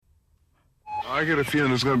I get a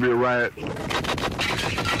feeling there's going to be a riot.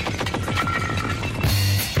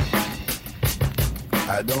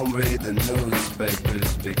 I don't read the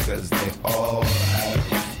newspapers because they all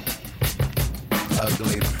have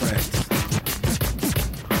ugly prints.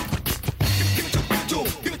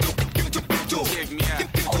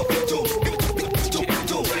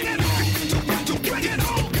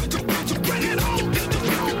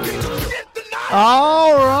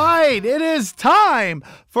 All right, it is time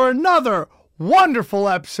for another wonderful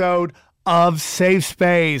episode of Safe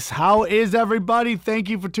Space. How is everybody? Thank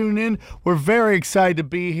you for tuning in. We're very excited to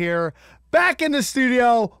be here, back in the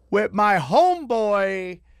studio with my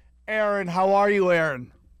homeboy, Aaron. How are you,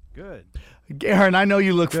 Aaron? Good. Aaron, I know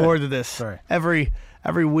you look Good. forward to this Sorry. every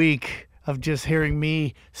week of just hearing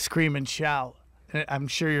me scream and shout. I'm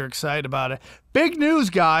sure you're excited about it. Big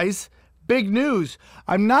news, guys. Big news.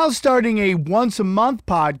 I'm now starting a once-a-month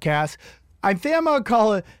podcast. I think I'm going to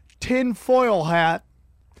call it Tin Foil Hat.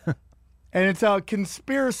 And it's a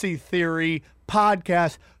conspiracy theory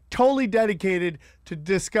podcast totally dedicated to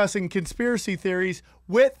discussing conspiracy theories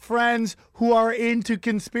with friends who are into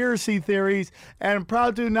conspiracy theories. And I'm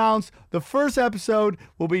proud to announce the first episode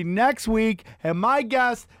will be next week. And my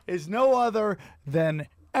guest is no other than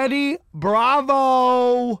Eddie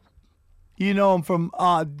Bravo. You know him from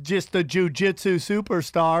just the jiu-jitsu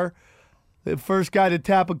superstar. The first guy to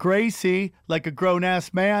tap a Gracie like a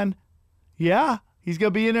grown-ass man. Yeah, he's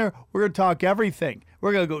going to be in there. We're going to talk everything.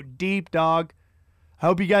 We're going to go deep, dog. I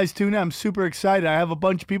hope you guys tune in. I'm super excited. I have a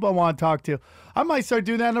bunch of people I want to talk to. I might start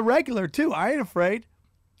doing that on a regular, too. I ain't afraid.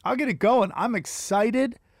 I'll get it going. I'm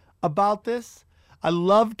excited about this. I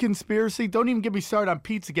love conspiracy. Don't even get me started on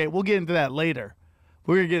Pizzagate. We'll get into that later.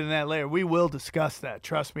 We're going to get into that later. We will discuss that.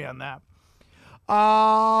 Trust me on that.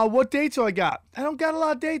 What dates do I got? I don't got a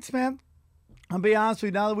lot of dates, man. I'll be honest with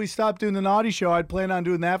you. Now that we stopped doing the Naughty Show, I'd plan on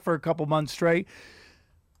doing that for a couple months straight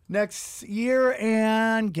next year.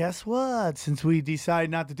 And guess what? Since we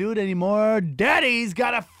decided not to do it anymore, Daddy's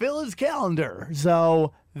got to fill his calendar.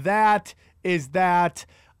 So that is that.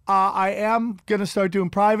 I am going to start doing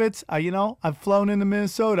privates. I've flown into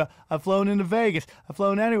Minnesota. I've flown into Vegas. I've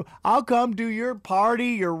flown anywhere. I'll come do your party,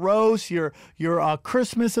 your roast, your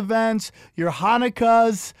Christmas events, your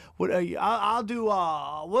Hanukkahs. I'll do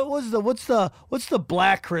what's the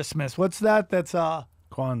Black Christmas? What's that? That's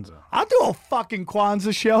Kwanzaa. I'll do a fucking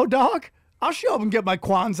Kwanzaa show, dog. I'll show up and get my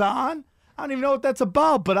Kwanzaa on. I don't even know what that's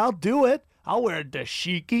about, but I'll do it. I'll wear a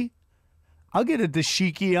dashiki. I'll get a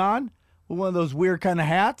dashiki on. One of those weird kind of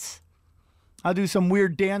hats. I'll do some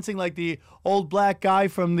weird dancing like the old black guy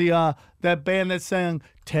from the that band that sang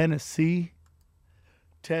Tennessee.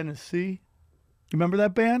 You remember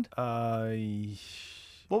that band?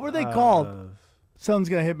 What were they called? Someone's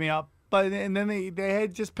gonna hit me up. But and then they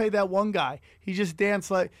had just paid that one guy. He just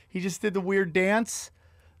danced like he just did the weird dance.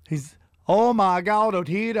 He's oh my God, it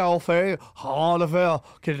hit off all of it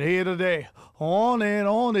could hear today. On and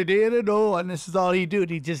on it did it all, and this is all he did.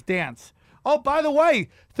 He just danced. Oh, by the way,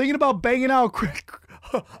 thinking about banging out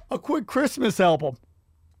a quick Christmas album.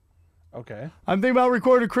 Okay. I'm thinking about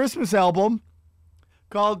recording a Christmas album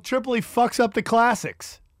called Tripoli Fucks Up the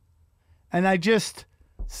Classics. And I just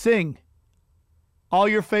sing all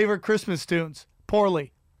your favorite Christmas tunes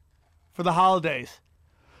poorly for the holidays.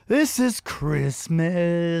 This is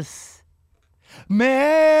Christmas.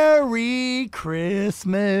 Merry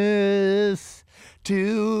Christmas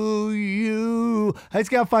to you. I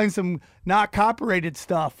just gotta find some not copyrighted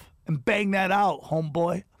stuff and bang that out,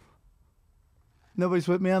 homeboy. Nobody's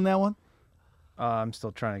with me on that one? I'm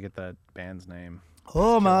still trying to get that band's name.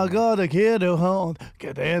 Oh my God, I get it home.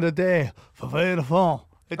 Get the end of the day for the phone.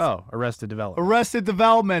 It's Arrested Development. Arrested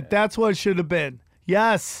Development. That's what it should have been.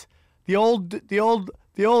 Yes. The old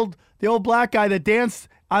black guy that danced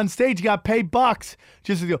on stage got paid bucks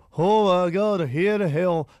just to go, oh, I gotta hear the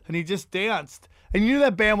hill. And he just danced. And you knew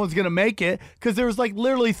that band was going to make it because there was like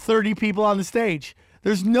literally 30 people on the stage.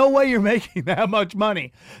 There's no way you're making that much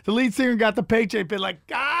money. The lead singer got the paycheck, been like,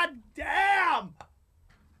 God damn.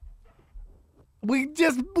 We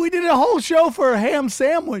did a whole show for a ham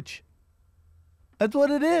sandwich. That's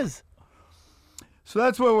what it is. So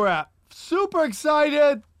that's where we're at. Super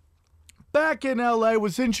excited. Back in LA,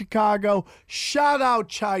 was in Chicago. Shout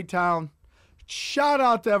out Chi-Town. Shout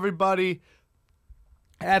out to everybody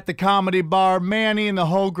at the Comedy Bar, Manny and the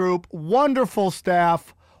whole group. Wonderful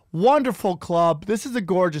staff, wonderful club. This is a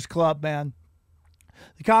gorgeous club, man.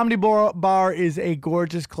 The Comedy Bar is a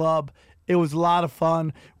gorgeous club. It was a lot of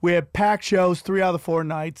fun. We had packed shows 3 out of the 4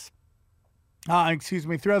 nights. 3 out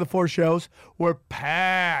of the 4 shows were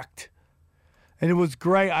packed. And it was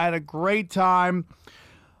great. I had a great time.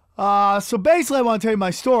 So basically, I want to tell you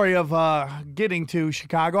my story of getting to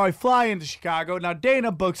Chicago. I fly into Chicago. Now,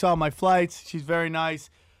 Dana books all my flights. She's very nice.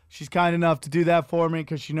 She's kind enough to do that for me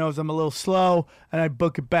because she knows I'm a little slow and I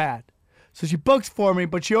book it bad. So she books for me,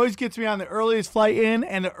 but she always gets me on the earliest flight in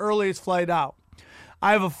and the earliest flight out.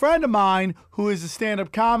 I have a friend of mine who is a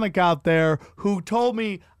stand-up comic out there who told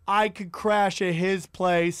me I could crash at his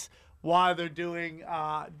place while they're doing,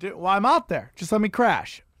 while I'm out there. Just let me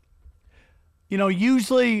crash. You know,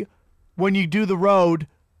 usually when you do the road,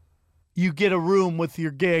 you get a room with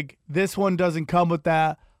your gig. This one doesn't come with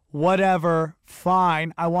that. Whatever,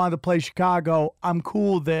 fine. I wanted to play Chicago. I'm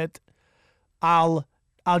cool with it. I'll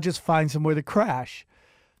just find somewhere to crash.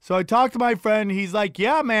 So I talked to my friend. He's like,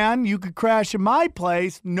 yeah, man, you could crash in my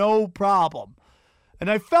place. No problem.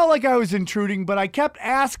 And I felt like I was intruding, but I kept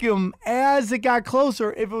asking them as it got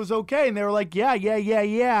closer if it was okay. And they were like, yeah.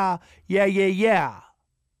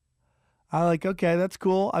 I was like, okay, that's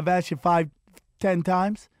cool. I've asked you 5-10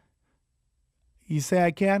 times. You say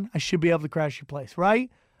I can? I should be able to crash your place, right?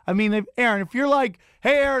 I mean, Aaron, if you're like,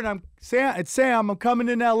 hey, Aaron, it's Sam. I'm coming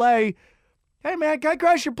in L.A. Hey, man, can I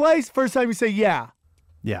crash your place? First time you say, yeah.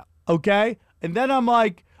 Yeah. Okay? And then I'm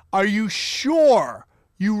like, are you sure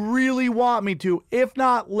you really want me to? If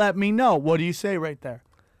not, let me know. What do you say right there?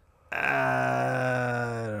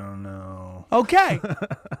 I don't know. Okay.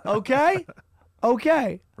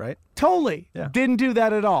 Okay. Right? Totally. Yeah. Didn't do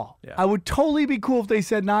that at all. Yeah. I would totally be cool if they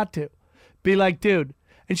said not to. Be like, dude.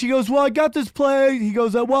 And she goes, well, I got this place. He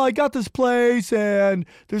goes, well, I got this place and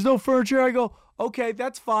there's no furniture. I go, okay,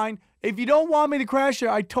 that's fine. If you don't want me to crash there,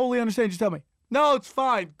 I totally understand. Just tell me. No, it's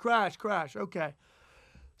fine. Crash. Okay.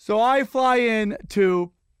 So I fly in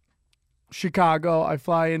to Chicago. I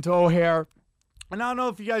fly into O'Hare. And I don't know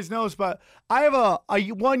if you guys know this, but I have a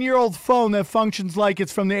 1-year-old phone that functions like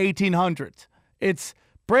it's from the 1800s. It's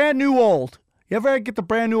brand new old. You ever get the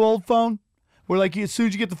brand new old phone? Where like as soon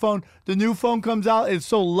as you get the phone, the new phone comes out. It's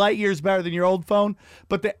so light years better than your old phone.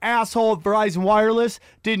 But the asshole at Verizon Wireless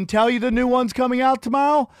didn't tell you the new one's coming out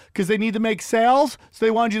tomorrow because they need to make sales. So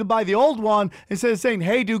they wanted you to buy the old one instead of saying,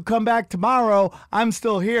 hey, dude, come back tomorrow. I'm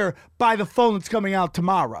still here. Buy the phone that's coming out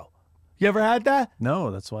tomorrow. You ever had that? No,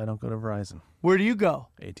 that's why I don't go to Verizon. Where do you go?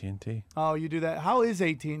 AT&T. Oh, you do that. How is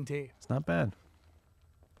AT&T? It's not bad.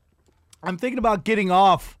 I'm thinking about getting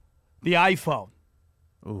off the iPhone.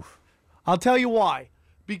 Oof. I'll tell you why.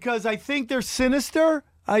 Because I think they're sinister.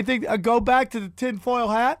 I think I go back to the tinfoil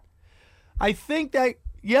hat. I think that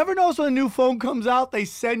you ever notice when a new phone comes out, they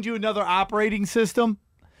send you another operating system?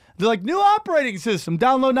 They're like, new operating system,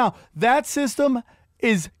 download now. That system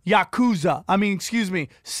is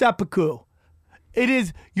seppuku. It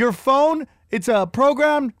is your phone. It's a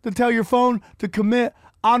program to tell your phone to commit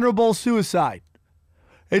honorable suicide.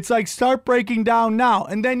 It's like start breaking down now.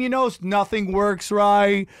 And then you notice nothing works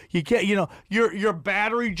right. You can't, your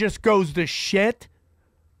battery just goes to shit.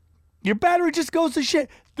 Your battery just goes to shit.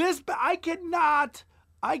 I cannot.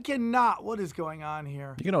 What is going on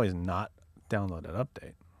here? You can always not download an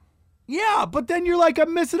update. Yeah, but then you're like,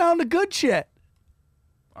 I'm missing out on the good shit.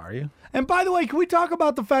 Are you? And by the way, can we talk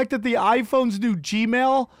about the fact that the iPhone's new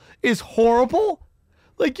Gmail is horrible?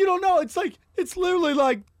 Like, you don't know. It's literally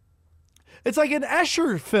like, it's like an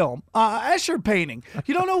Escher film, Escher painting.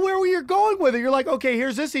 You don't know where you're going with it. You're like, okay,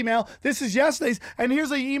 here's this email. This is yesterday's. And here's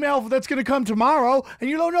an email that's going to come tomorrow. And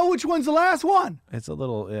you don't know which one's the last one. It's a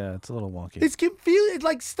little wonky. It's confusing. It's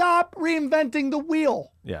like, stop reinventing the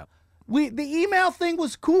wheel. Yeah. The email thing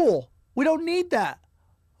was cool. We don't need that.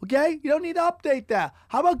 Okay? You don't need to update that.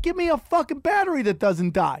 How about give me a fucking battery that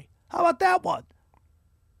doesn't die? How about that one?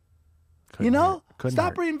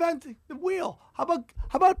 Stop reinventing the wheel. How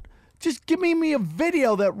about just give me a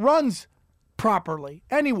video that runs properly.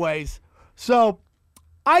 Anyways, so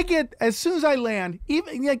I get, as soon as I land,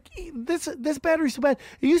 even like this battery's so bad.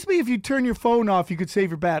 It used to be if you turn your phone off, you could save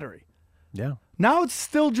your battery. Yeah. Now it's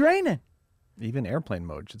still draining. Even airplane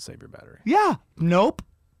mode should save your battery. Yeah. Nope.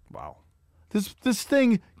 Wow. This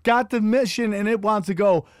thing got the mission and it wants to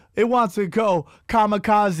go. It wants to go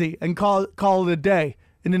kamikaze and call it a day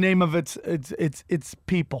in the name of its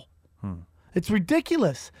people. It's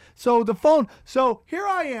ridiculous. So here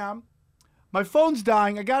I am. My phone's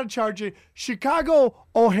dying. I got to charge it. Chicago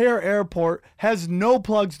O'Hare Airport has no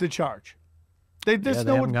plugs to charge. They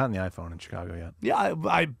haven't gotten the iPhone in Chicago yet. Yeah,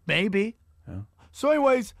 I maybe. Yeah. So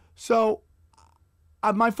anyways,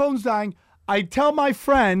 my phone's dying. I tell my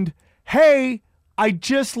friend, hey, I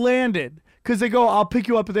just landed. Because they go, I'll pick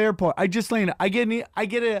you up at the airport. I just landed. I get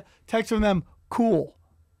a text from them, cool.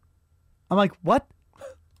 I'm like, what?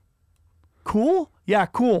 Cool? Yeah,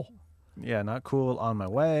 cool. Yeah, not cool on my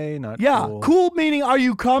way. Not yeah, cool. Cool meaning, are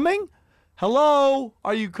you coming? hello,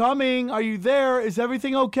 are you coming? Are you there? Is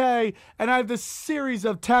everything okay? And I have this series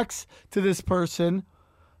of texts to this person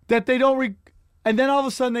that they don't and then all of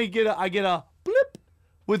a sudden I get a blip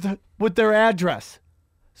with their address.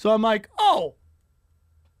 So I'm like, oh,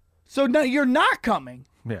 so now you're not coming.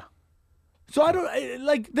 Yeah. So I don't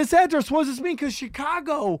like this address. What does this mean? Because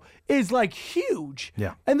Chicago is like huge.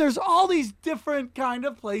 Yeah. And there's all these different kind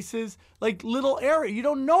of places, like little area. You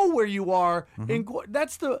don't know where you are.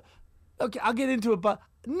 That's the, okay, I'll get into it, but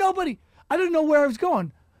I didn't know where I was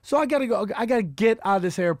going. So I got to go. I got to get out of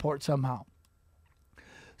this airport somehow.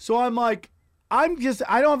 So I'm like, I don't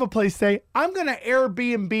have a place to stay. I'm going to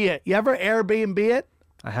Airbnb it. You ever Airbnb it?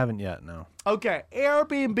 I haven't yet, no. Okay,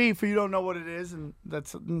 Airbnb, for you don't know what it is, and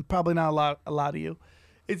that's probably not a lot of you.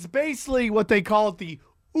 It's basically what they call it the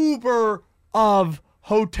Uber of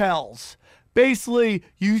hotels. Basically,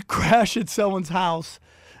 you crash at someone's house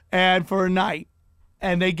and for a night,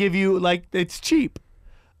 and they give you, like, it's cheap.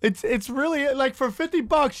 It's really, like, for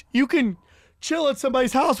 $50, you can chill at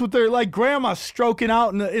somebody's house with their, like, grandma stroking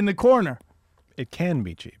out in the corner. It can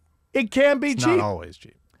be cheap. It can be It's cheap. not always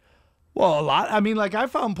cheap. Well, a lot. I mean, like I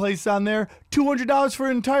found places on there, $200 for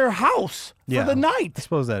an entire house for the night. I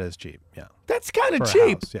suppose that is cheap, yeah. That's kind For of a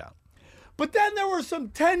cheap. house, yeah. But then there were some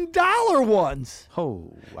 $10 ones.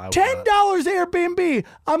 Oh, I would $10 not. Airbnb.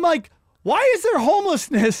 I'm like, why is there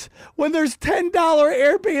homelessness when there's $10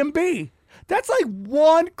 Airbnb? That's like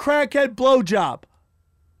one crackhead blowjob.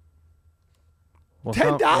 Well,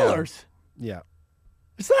 $10. Yeah.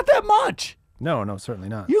 It's not that much. No, certainly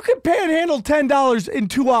not. You can panhandle $10 in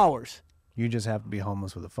 2 hours. You just have to be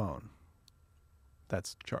homeless with a phone.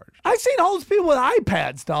 That's charged. I've seen homeless people with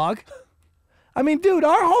iPads, dog. I mean, dude,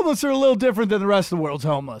 our homeless are a little different than the rest of the world's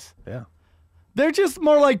homeless. Yeah. They're just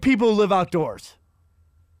more like people who live outdoors.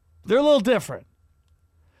 They're a little different.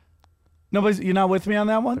 You're not with me on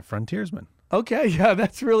that one? They're frontiersmen. Okay, yeah,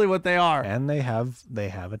 that's really what they are. And they have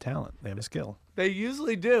a talent. They have a skill. They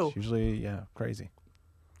usually do. It's usually, yeah, crazy.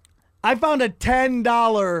 I found a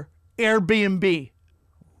 $10 Airbnb.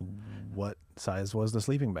 What size was the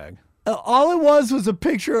sleeping bag? All it was a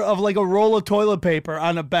picture of like a roll of toilet paper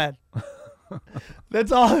on a bed.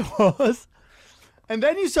 That's all it was. And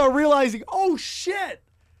then you start realizing, oh shit,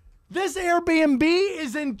 this Airbnb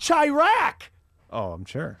is in Chirac. Oh, I'm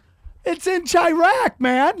sure. It's in Chirac,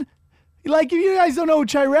 man. Like, if you guys don't know what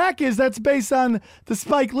Chirac is, that's based on the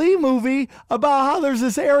Spike Lee movie about how there's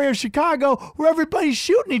this area of Chicago where everybody's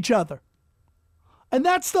shooting each other. And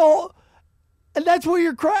that's where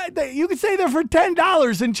you're crying. You can stay there for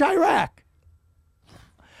 $10 in Chirac.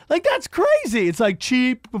 Like, that's crazy. It's like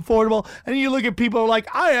cheap, affordable. And you look at people who are like,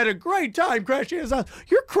 I had a great time crashing his house.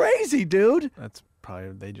 You're crazy, dude. That's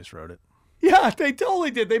probably, they just wrote it. Yeah, they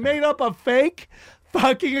totally did. They made up a fake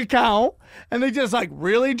fucking account and they just like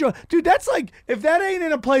really enjoy. Dude, that's like, if that ain't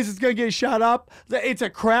in a place that's gonna get shot up, it's a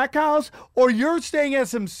crack house or you're staying at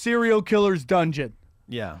some serial killer's dungeon.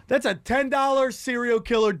 Yeah. That's a $10 serial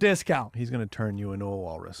killer discount. He's going to turn you into a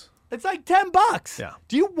walrus. It's like $10. Yeah.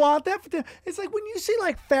 Do you want that for It's like when you see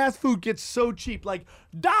like fast food gets so cheap, like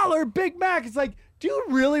 $1 Big Mac. It's like, do you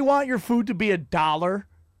really want your food to be $1?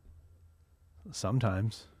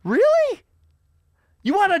 Sometimes. Really?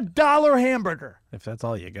 You want $1 hamburger? If that's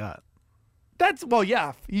all you got. Well,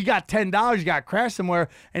 yeah. You got $10, you got to crash somewhere,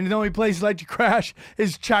 and the only place to let you crash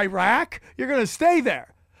is Chirac. You're going to stay there.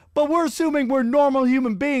 But we're assuming we're normal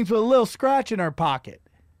human beings with a little scratch in our pocket.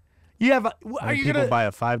 You have People buy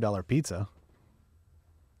a $5 pizza.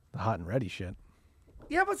 The hot and ready shit.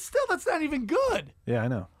 Yeah, but still, that's not even good. Yeah, I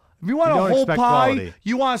know. If you want You a don't whole expect pie, quality.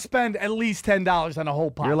 you want to spend at least $10 on a whole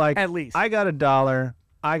pie. You're like, at least. I got $1.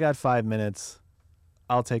 I got 5 minutes.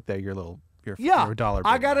 I'll take that. Your $1.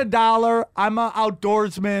 I got $1. I'm an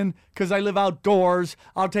outdoorsman because I live outdoors.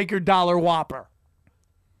 I'll take your $1 Whopper.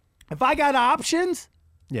 If I got options,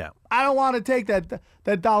 Yeah. I don't want to take that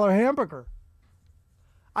 $1 hamburger.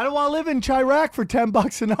 I don't want to live in Chirac for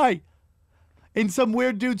 $10 a night in some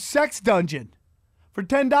weird dude's sex dungeon. For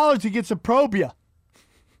 $10, he gets a probia.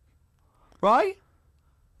 Right?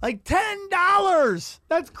 Like $10.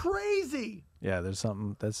 That's crazy. Yeah, there's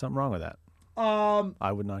something wrong with that.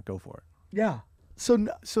 I would not go for it. Yeah.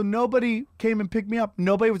 So nobody came and picked me up.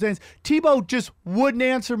 Nobody was answering. Tebow just wouldn't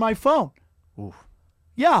answer my phone. Oof.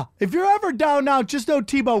 Yeah. If you're ever down now, just know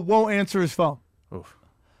Tebow won't answer his phone. Oof.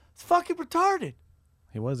 It's fucking retarded.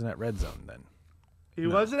 He wasn't at Red Zone then. He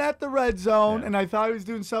wasn't at the red zone, Yeah. and I thought he was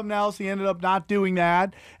doing something else. He ended up not doing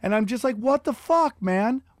that. And I'm just like, what the fuck,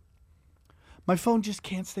 man? My phone just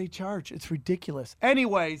can't stay charged. It's ridiculous.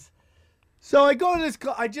 Anyways, so I go to this,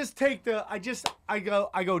 I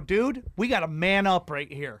go, dude, we got to man up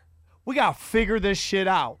right here. We gotta figure this shit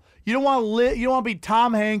out. You don't want to You don't want to be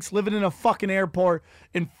Tom Hanks living in a fucking airport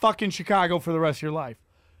in fucking Chicago for the rest of your life.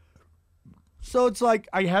 So it's like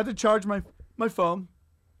I had to charge my phone,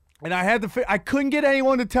 and I couldn't get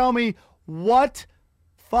anyone to tell me what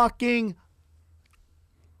fucking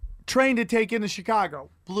train to take into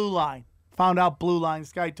Chicago. Blue Line. Found out Blue Line.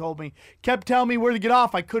 This guy told me. Kept telling me where to get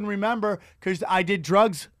off. I couldn't remember because I did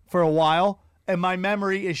drugs for a while, and my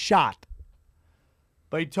memory is shot.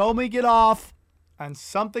 But he told me get off on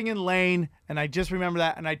something in Lane, and I just remember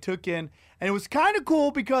that, and I took in. And it was kind of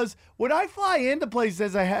cool because when I fly into places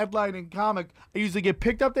as a headlining comic, I usually get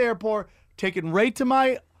picked up at the airport, taken right to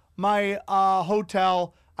my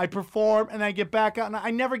hotel, I perform, and I get back out, and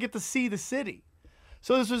I never get to see the city.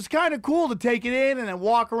 So this was kind of cool to take it in and then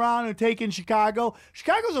walk around and take in Chicago.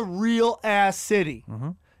 Chicago's a real-ass city. Mm-hmm.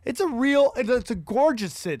 It's a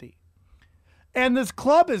gorgeous city. And this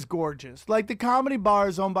club is gorgeous. Like the Comedy Bar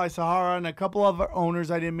is owned by Sahara and a couple of our owners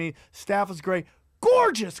I didn't meet. Staff is great.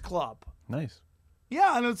 Gorgeous club. Nice.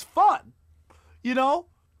 Yeah, and it's fun. You know?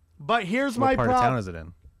 But here's my problem. What part of town is it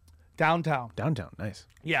in? Downtown. Downtown, nice.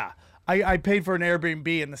 Yeah. I paid for an Airbnb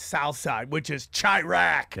in the south side, which is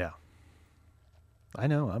Chirac. Yeah. I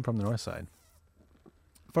know. I'm from the north side.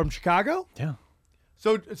 From Chicago? Yeah.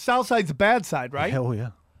 So south side's the bad side, right? Oh,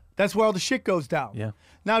 yeah. That's where all the shit goes down. Yeah.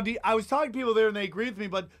 Now, I was talking to people there, and they agreed with me,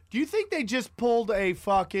 but do you think they just pulled a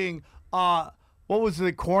fucking, what was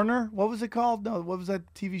the Corner? What was it called? No, what was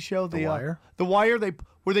that TV show? The Wire? The Wire,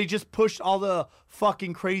 where they just pushed all the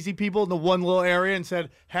fucking crazy people into one little area and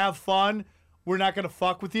said, have fun, we're not going to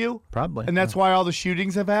fuck with you? Probably. And that's why all the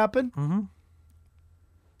shootings have happened? Mm-hmm.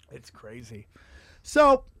 It's crazy.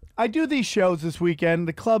 So I do these shows this weekend.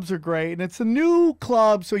 The clubs are great, and it's a new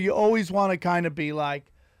club, so you always want to kind of be like,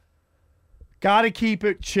 got to keep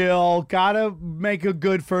it chill, got to make a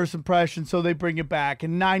good first impression, so they bring it back.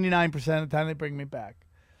 And 99% of the time, they bring me back.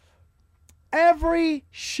 Every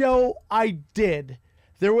show I did,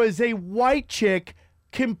 there was a white chick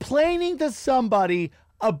complaining to somebody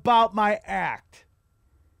about my act.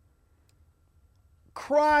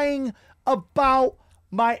 Crying about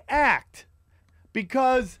my act.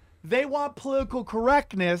 Because they want political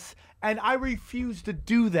correctness, and I refuse to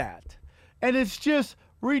do that. And it's just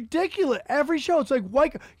ridiculous. Every show, it's like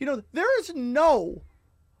white. You know, there is no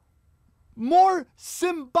more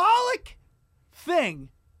symbolic thing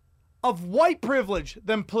of white privilege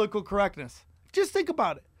than political correctness. Just think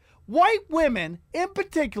about it. White women, in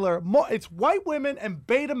particular, it's white women and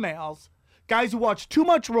beta males, guys who watch too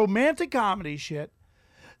much romantic comedy shit,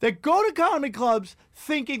 that go to comedy clubs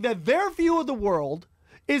thinking that their view of the world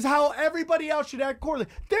is how everybody else should act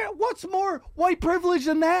accordingly. What's more white privilege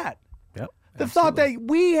than that? Yep. The thought that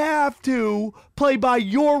we have to play by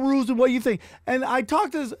your rules and what you think. And I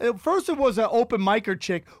talked to this, first it was an open micer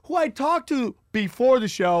chick who I talked to before the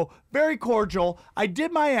show, very cordial. I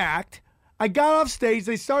did my act. I got off stage.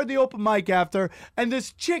 They started the open mic after. And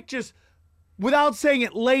this chick just, without saying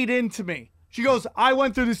it, laid into me. She goes, I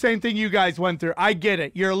went through the same thing you guys went through. I get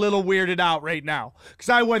it. You're a little weirded out right now because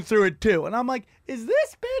I went through it too. And I'm like, is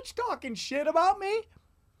this bitch talking shit about me?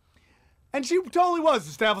 And she totally was.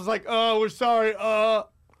 The staff was like, oh, we're sorry.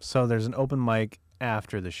 So there's an open mic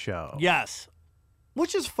after the show. Yes.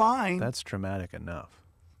 Which is fine. That's traumatic enough.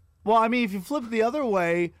 Well, I mean, if you flip the other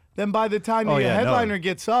way, then by the time the headliner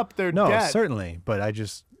gets up, they're dead. No, certainly. But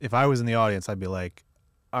if I was in the audience, I'd be like,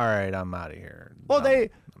 all right, I'm out of here. Well,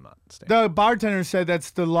 I'm not staying. The bartender said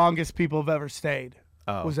that's the longest people have ever stayed.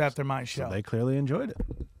 Was after my show. So they clearly enjoyed it.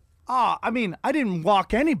 I mean, I didn't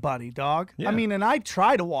walk anybody, dog. Yeah. I mean, and I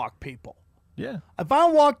try to walk people. Yeah. If I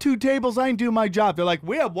don't walk 2 tables, I ain't do my job. They're like,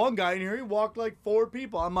 we have one guy in here, he walked like 4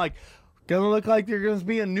 people. I'm like, gonna look like there's gonna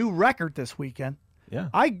be a new record this weekend. Yeah.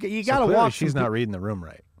 You gotta clearly walk. She's not reading the room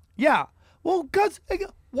right. Yeah. Well, because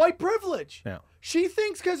white privilege. Yeah. She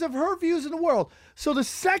thinks because of her views in the world. So the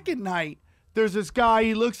second night, there's this guy,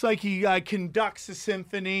 he looks like he conducts a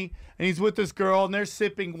symphony, and he's with this girl, and they're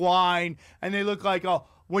sipping wine, and they look like,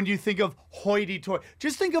 when you think of hoity-toity,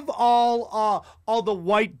 just think of all the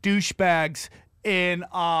white douchebags in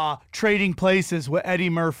Trading Places with Eddie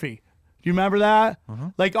Murphy. Do you remember that? Mm-hmm.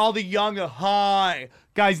 Like all the young,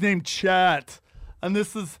 guys named Chet, and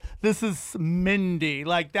this is Mindy.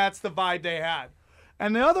 Like that's the vibe they had.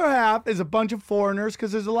 And the other half is a bunch of foreigners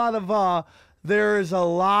because there's a lot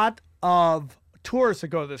of tourists that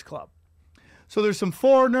go to this club. So there's some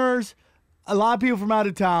foreigners, a lot of people from out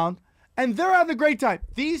of town, and they're having a great time.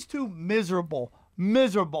 These two miserable.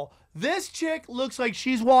 This chick looks like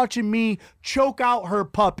she's watching me choke out her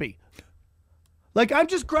puppy. Like I'm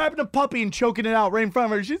just grabbing a puppy and choking it out right in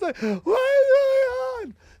front of her. She's like, what is going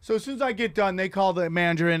on? So as soon as I get done, they call the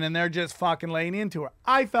manager in and they're just fucking laying into her.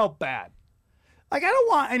 I felt bad. Like, I don't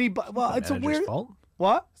want anybody. Well, it's a weird fault.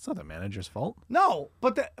 What? It's not the manager's fault. No,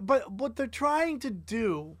 but what they're trying to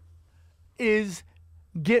do is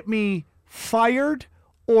get me fired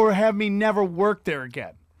or have me never work there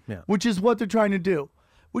again. Yeah. Which is what they're trying to do.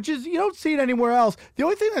 Which is, you don't see it anywhere else. The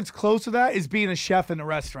only thing that's close to that is being a chef in a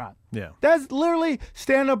restaurant. Yeah. That's literally,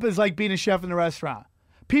 stand-up is like being a chef in a restaurant.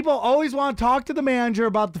 People always want to talk to the manager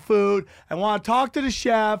about the food and want to talk to the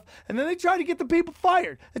chef, and then they try to get the people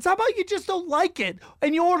fired. It's how about you just don't like it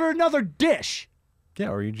and you order another dish? Yeah,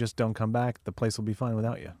 or you just don't come back. The place will be fine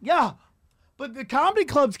without you. Yeah. But the comedy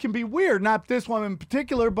clubs can be weird. Not this one in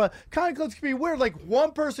particular, but comedy clubs can be weird. Like,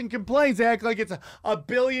 one person complains, they act like it's a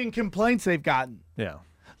billion complaints they've gotten. Yeah.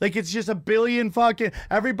 Like, it's just a billion fucking,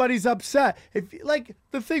 everybody's upset. If, like,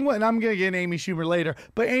 the thing, and I'm going to get Amy Schumer later,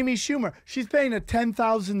 but Amy Schumer, she's paying a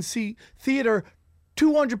 10,000 seat theater,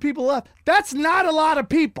 200 people left. That's not a lot of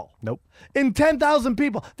people. Nope. In 10,000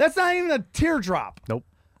 people. That's not even a teardrop. Nope.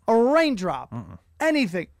 A raindrop.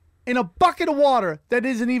 Anything. In a bucket of water that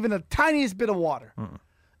isn't even the tiniest bit of water.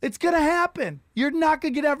 It's going to happen. You're not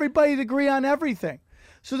going to get everybody to agree on everything.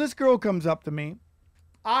 So this girl comes up to me.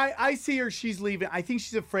 I see her, she's leaving. I think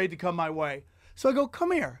she's afraid to come my way. So I go,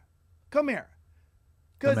 come here. Come here.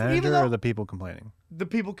 The manager even though, or the people complaining? The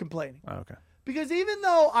people complaining. Oh, okay. Because even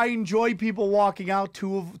though I enjoy people walking out,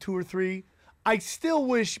 two or three, I still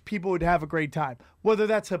wish people would have a great time. Whether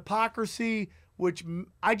that's hypocrisy, which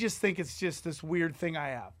I just think it's just this weird thing I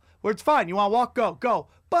have. Where it's fine. You want to walk? Go. Go.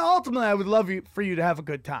 But ultimately, I would love for you to have a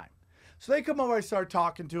good time. So they come over, I start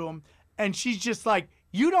talking to them, and she's just like,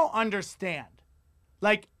 you don't understand.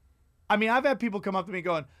 Like, I mean, I've had people come up to me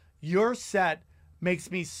going, your set makes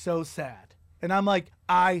me so sad. And I'm like,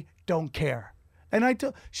 I don't care. And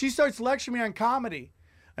she starts lecturing me on comedy.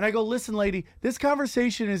 And I go, listen, lady, this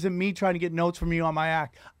conversation isn't me trying to get notes from you on my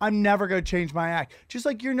act. I'm never going to change my act. Just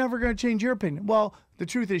like you're never going to change your opinion. Well, the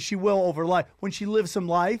truth is she will over life. When she lives some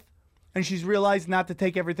life and she's realized not to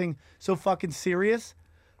take everything so fucking serious.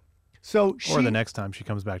 So Or the next time she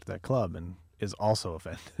comes back to that club and is also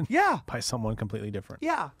offended. Yeah. By someone completely different.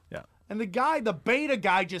 Yeah. Yeah. And the beta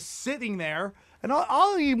guy just sitting there, and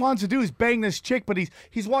all he wants to do is bang this chick, but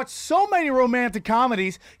he's watched so many romantic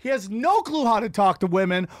comedies, he has no clue how to talk to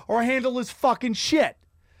women or handle his fucking shit.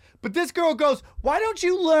 But this girl goes, why don't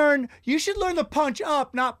you should learn to punch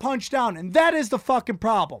up, not punch down. And that is the fucking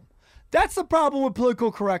problem. That's the problem with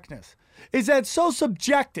political correctness, is that it's so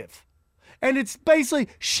subjective. And it's basically,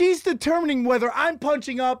 she's determining whether I'm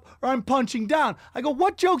punching up or I'm punching down. I go,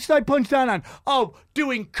 what jokes did I punch down on? Oh,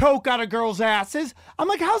 doing coke out of girls' asses. I'm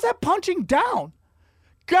like, how's that punching down?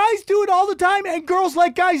 Guys do it all the time, and girls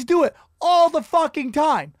like guys do it all the fucking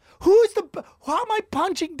time. How am I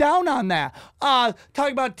punching down on that?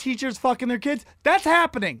 Talking about teachers fucking their kids? That's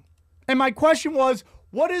happening. And my question was,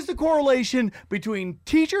 what is the correlation between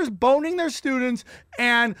teachers boning their students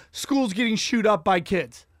and schools getting shoot up by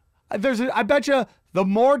kids? I bet you the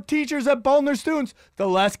more teachers that bone their students, the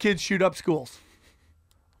less kids shoot up schools.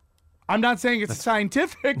 I'm not saying it's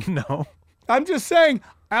scientific. No. I'm just saying,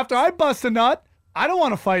 after I bust a nut, I don't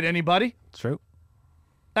want to fight anybody. True.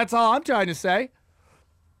 That's all I'm trying to say.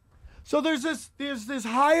 So there's this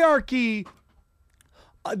hierarchy.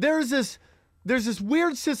 There's this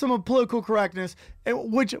weird system of political correctness,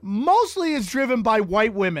 which mostly is driven by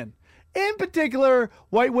white women. In particular,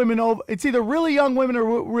 white women over, it's either really young women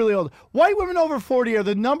or really old. White women over 40 are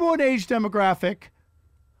the number one age demographic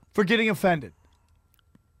for getting offended.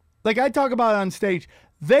 Like I talk about it on stage,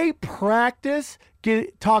 they practice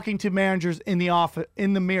talking to managers in the office,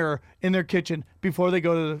 in the mirror, in their kitchen before they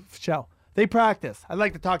go to the show. They practice. I'd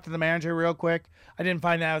like to talk to the manager real quick. I didn't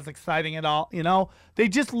find that as exciting at all. You know, they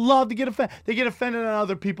just love to get offended. They get offended on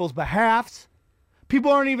other people's behalfs. People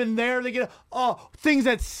aren't even there. They get, things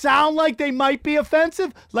that sound like they might be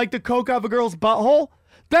offensive, like the coke out of a girl's butthole.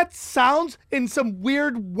 That sounds in some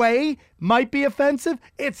weird way might be offensive.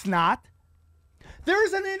 It's not.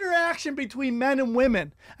 There's an interaction between men and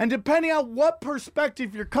women. And depending on what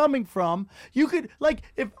perspective you're coming from, you could, like,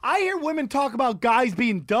 if I hear women talk about guys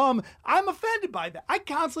being dumb, I'm offended by that. I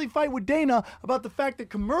constantly fight with Dana about the fact that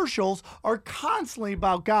commercials are constantly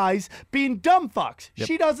about guys being dumb fucks. Yep.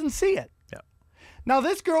 She doesn't see it. Now,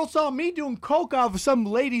 this girl saw me doing coke out of some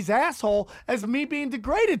lady's asshole as me being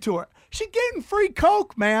degraded to her. She's getting free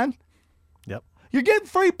coke, man. Yep. You're getting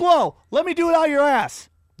free blow. Let me do it out your ass.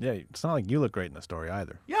 Yeah, it's not like you look great in the story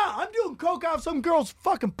either. Yeah, I'm doing coke out of some girl's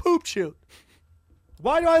fucking poop shoot.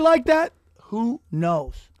 Why do I like that? Who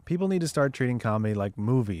knows? People need to start treating comedy like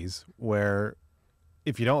movies, where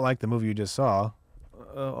if you don't like the movie you just saw,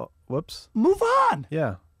 whoops. Move on.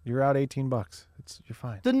 Yeah. You're out $18. You're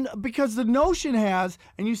fine. Because the notion has,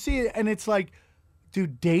 and you see it, and it's like,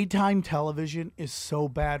 dude, daytime television is so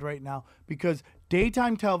bad right now because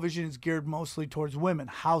daytime television is geared mostly towards women,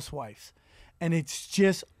 housewives, and it's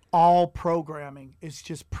just all programming. It's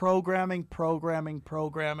just programming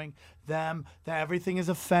them, that everything is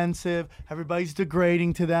offensive, everybody's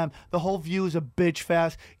degrading to them. The whole view is a bitch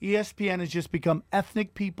fest. ESPN has just become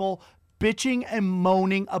ethnic people bitching and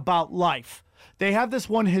moaning about life. They have this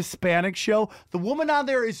one Hispanic show. The woman on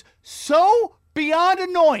there is so beyond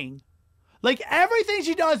annoying. Like, everything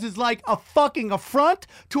she does is like a fucking affront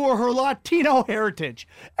to her Latino heritage.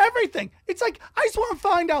 Everything. It's like, I just want to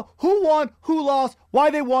find out who won, who lost, why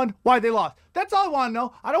they won, why they lost. That's all I want to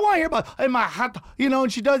know. I don't want to hear about, in my hot,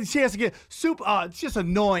 and she has to get soup. It's just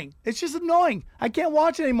annoying. It's just annoying. I can't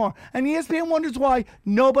watch it anymore. And ESPN wonders why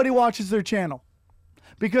nobody watches their channel.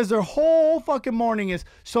 Because their whole fucking morning is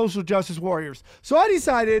social justice warriors. So I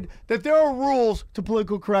decided that there are rules to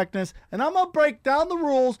political correctness, and I'm going to break down the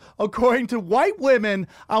rules according to white women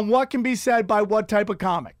on what can be said by what type of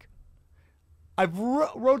comic. I've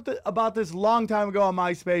wrote about this a long time ago on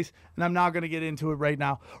MySpace, and I'm not going to get into it right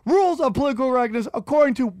now. Rules of political correctness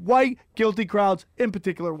according to white guilty crowds, in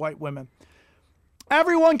particular white women.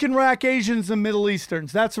 Everyone can rack Asians and Middle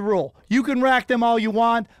Easterns. That's a rule. You can rack them all you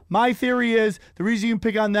want. My theory is the reason you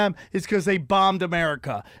pick on them is because they bombed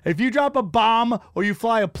America. If you drop a bomb or you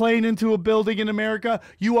fly a plane into a building in America,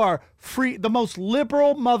 you are free. The most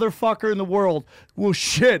liberal motherfucker in the world will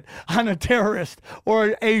shit on a terrorist or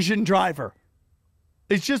an Asian driver.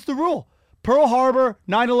 It's just the rule. Pearl Harbor,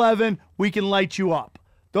 9/11, we can light you up.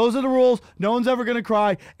 Those are the rules. No one's ever going to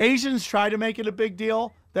cry. Asians try to make it a big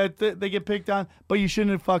deal that they get picked on, but you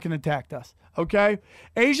shouldn't have fucking attacked us, okay?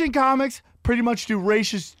 Asian comics pretty much do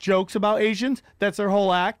racist jokes about Asians. That's their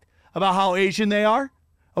whole act, about how Asian they are,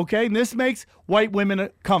 okay? And this makes white women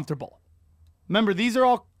comfortable. Remember, these are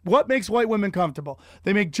all what makes white women comfortable.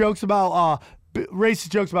 They make jokes about,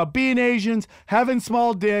 racist jokes about being Asians, having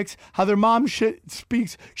small dicks, how their mom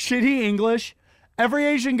speaks shitty English. Every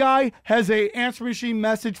Asian guy has a answer machine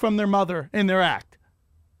message from their mother in their act.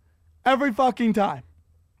 Every fucking time.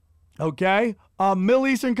 Okay? Middle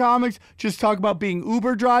Eastern comics just talk about being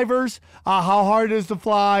Uber drivers, how hard it is to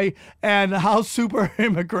fly, and how super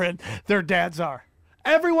immigrant their dads are.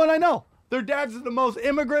 Everyone I know, their dads are the most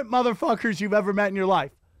immigrant motherfuckers you've ever met in your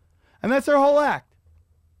life. And that's their whole act.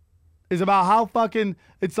 Is about how fucking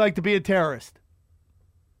it's like to be a terrorist.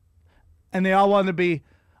 And they all want to be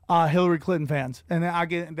Hillary Clinton fans. And I'll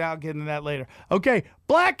get into that later. Okay,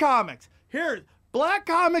 black comics. Here, black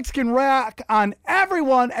comics can rack on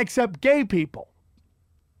everyone except gay people.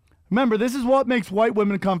 Remember, this is what makes white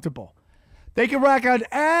women comfortable. They can rack on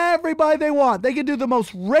everybody they want. They can do the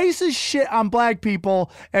most racist shit on black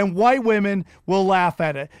people, and white women will laugh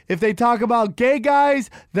at it. If they talk about gay guys,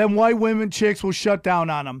 then white women chicks will shut down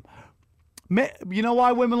on them. You know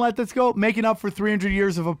why women let this go? Making up for 300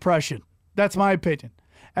 years of oppression. That's my opinion.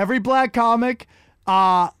 Every black comic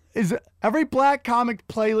playlist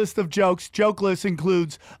of jokes. Joke list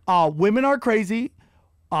includes women are crazy,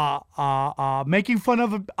 making fun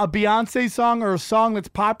of a Beyonce song or a song that's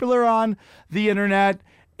popular on the internet,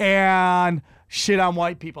 and shit on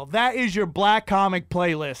white people. That is your black comic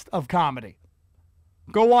playlist of comedy.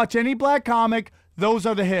 Go watch any black comic. Those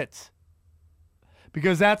are the hits.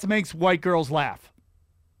 Because that makes white girls laugh.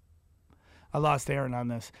 I lost Aaron on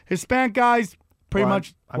this. Hispanic guys, pretty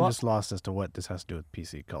much. I'm just lost as to what this has to do with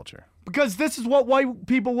PC culture. Because this is what white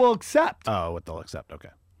people will accept. Oh, what they'll accept. Okay.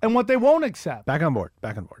 And what they won't accept. Back on board.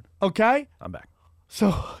 Back on board. Okay? I'm back.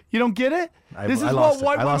 So, you don't get it? This is what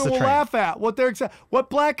white women will laugh at. What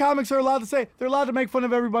black comics are allowed to say. They're allowed to make fun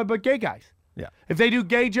of everybody but gay guys. Yeah. If they do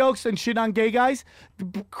gay jokes and shit on gay guys,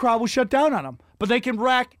 the crowd will shut down on them. But they can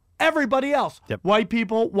rack everybody else. Yep. White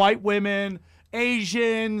people, white women,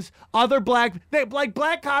 Asians, other black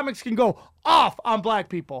comics can go off on black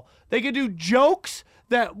people. They can do jokes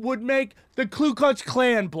that would make the Ku Klux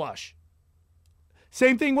Klan blush.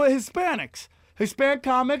 Same thing with Hispanics. Hispanic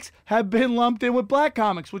comics have been lumped in with black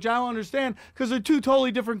comics, which I don't understand because they're two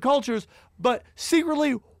totally different cultures, but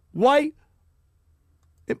secretly white,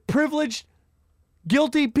 privileged,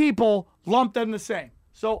 guilty people lump them the same.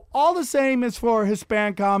 So all the same is for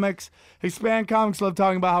Hispanic comics. Hispanic comics love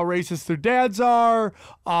talking about how racist their dads are,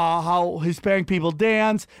 how Hispanic people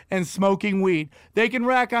dance, and smoking weed. They can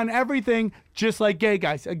rack on everything just like gay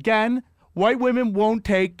guys. Again, white women won't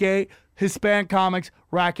take Hispanic comics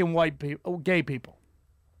racking gay people.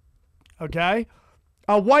 Okay?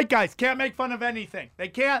 White guys can't make fun of anything. They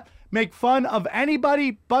can't make fun of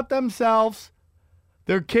anybody but themselves,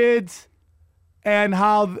 their kids, and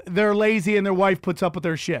how they're lazy and their wife puts up with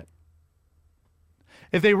their shit.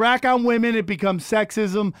 If they rack on women, it becomes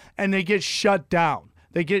sexism and they get shut down.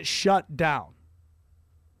 They get shut down.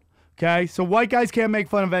 Okay? So white guys can't make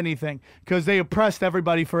fun of anything because they oppressed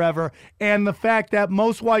everybody forever. And the fact that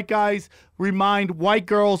most white guys remind white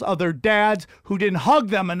girls of their dads who didn't hug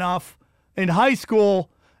them enough in high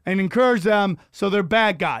school and encourage them, so they're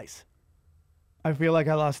bad guys. I feel like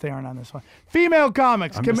I lost Aaron on this one. Female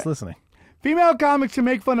comics. I'm just listening. Female comics can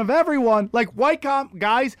make fun of everyone. Like white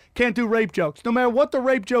guys can't do rape jokes. No matter what the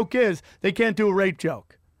rape joke is, they can't do a rape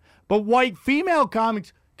joke. But white female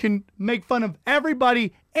comics can make fun of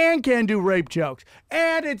everybody and can do rape jokes.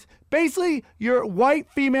 And it's basically your white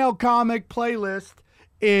female comic playlist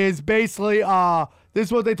is basically this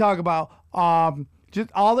is what they talk about. Just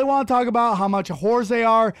all they want to talk about how much whores they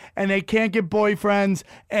are and they can't get boyfriends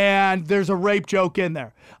and there's a rape joke in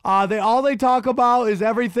there. All they talk about is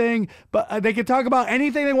everything, but they can talk about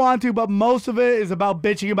anything they want to, but most of it is about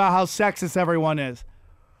bitching about how sexist everyone is.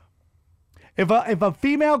 If a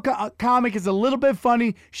female comic is a little bit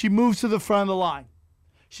funny, she moves to the front of the line.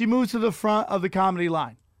 She moves to the front of the comedy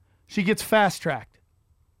line. She gets fast-tracked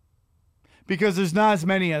because there's not as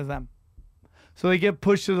many of them. So they get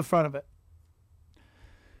pushed to the front of it.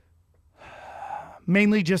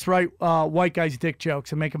 Mainly just write white guys' dick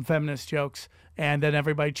jokes and make them feminist jokes, and then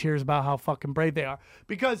everybody cheers about how fucking brave they are.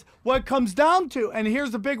 Because what it comes down to, and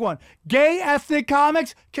here's the big one, gay ethnic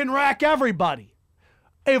comics can rack everybody.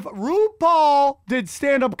 If RuPaul did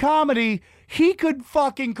stand-up comedy, he could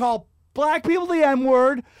fucking call black people the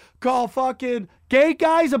N-word, call fucking gay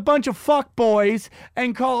guys a bunch of fuck boys,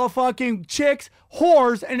 and call fucking chicks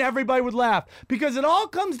whores, and everybody would laugh. Because it all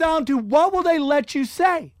comes down to what will they let you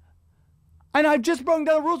say? And I've just broken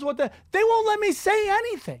down the rules. They won't let me say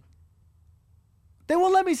anything. They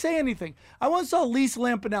won't let me say anything. I once saw Lisa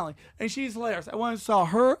Lampanelli, and she's hilarious. I once saw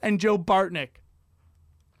her and Joe Bartnick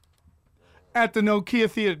at the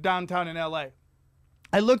Nokia Theater downtown in LA.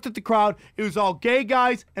 I looked at the crowd. It was all gay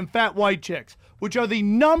guys and fat white chicks, which are the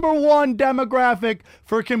 #1 demographic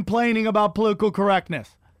for complaining about political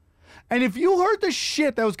correctness. And if you heard the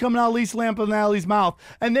shit that was coming out of Lisa Lampanelli's mouth,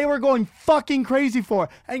 and they were going fucking crazy for it,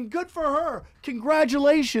 and good for her,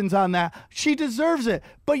 congratulations on that. She deserves it.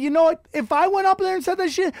 But you know what? If I went up there and said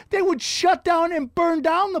that shit, they would shut down and burn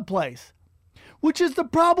down the place, which is the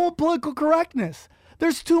problem with political correctness.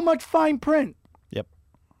 There's too much fine print. Yep.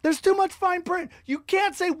 There's too much fine print. You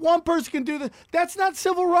can't say one person can do this. That's not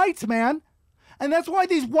civil rights, man. And that's why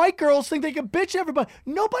these white girls think they can bitch everybody.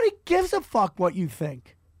 Nobody gives a fuck what you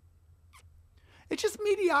think. It's just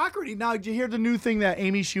mediocrity. Now, did you hear the new thing that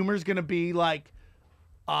Amy Schumer's going to be like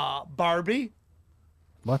Barbie?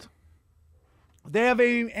 What? They have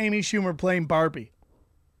Amy Schumer playing Barbie.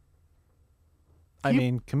 I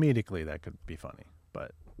mean, comedically, that could be funny,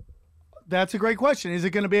 but... That's a great question. Is it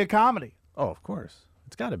going to be a comedy? Oh, of course.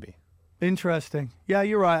 It's got to be. Interesting. Yeah,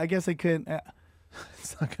 you're right. I guess they couldn't...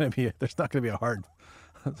 It's not going to be... There's not going to be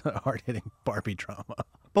a hard-hitting Barbie drama.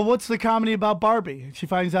 But what's the comedy about Barbie? She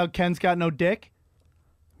finds out Ken's got no dick?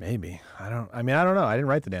 Maybe. I don't know. I didn't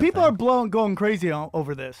write the damn People thing. are going crazy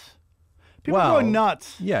over this. People are going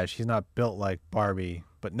nuts. Yeah, she's not built like Barbie,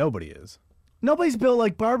 but nobody is. Nobody's built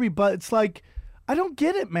like Barbie, but it's like, I don't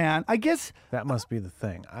get it, man. I guess... That must be the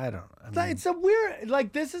thing. I mean, it's a weird...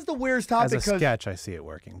 Like, this is the weirdest topic. As a sketch, I see it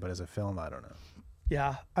working, but as a film, I don't know.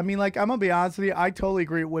 Yeah. I mean, like, I'm going to be honest with you. I totally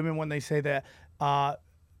agree with women when they say that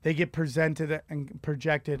they get presented and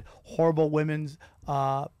projected horrible women's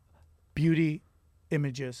beauty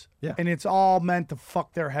images. Yeah. And it's all meant to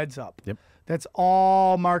fuck their heads up. Yep. That's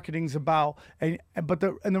all marketing's about. But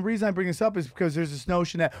the reason I bring this up is because there's this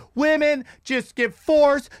notion that women just get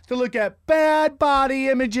forced to look at bad body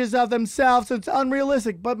images of themselves. So it's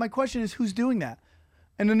unrealistic. But my question is, who's doing that?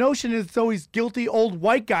 And the notion is it's always guilty old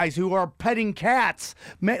white guys who are petting cats,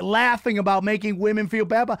 laughing about making women feel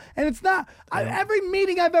bad. And it's not. Every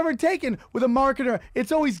meeting I've ever taken with a marketer,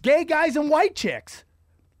 it's always gay guys and white chicks.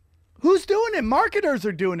 Who's doing it? Marketers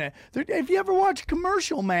are doing it. If you ever watch a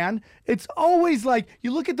commercial, man, it's always like,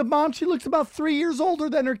 you look at the mom, she looks about 3 years older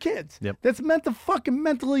than her kids. Yep. That's meant to fucking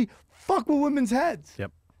mentally fuck with women's heads.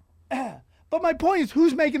 Yep. But my point is,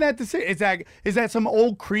 who's making that decision? Is that some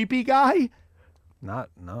old creepy guy? No.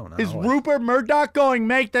 Is Rupert Murdoch going,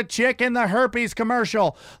 make the chick in the herpes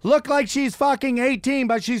commercial look like she's fucking 18,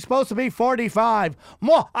 but she's supposed to be 45?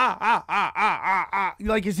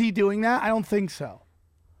 Like, is he doing that? I don't think so.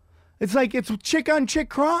 It's like, it's chick on chick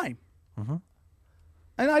crime. Mm-hmm.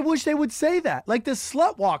 And I wish they would say that. Like this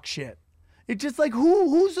slut walk shit. It's just like,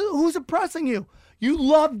 who's oppressing you? You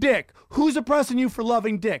love dick. Who's oppressing you for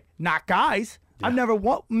loving dick? Not guys. I've never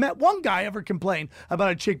met one guy ever complain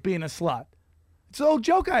about a chick being a slut. It's an old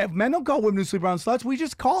joke I have. Men don't call women who sleep around sluts. We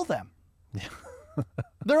just call them.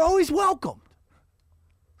 They're always welcomed.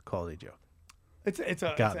 Quality joke. It's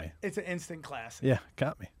an instant classic. Yeah,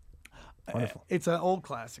 got me. Wonderful. It's an old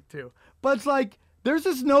classic too. But it's like there's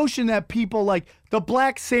this notion that people like the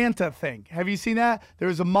Black Santa thing. Have you seen that? There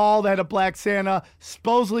was a mall that had a Black Santa.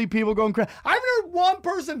 Supposedly people going crazy. I haven't heard one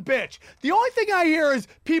person bitch. The only thing I hear is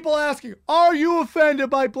people asking, "Are you offended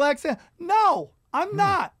by Black Santa?" No, I'm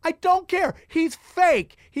not. I don't care. He's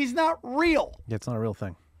fake. He's not real. Yeah, it's not a real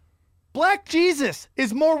thing. Black Jesus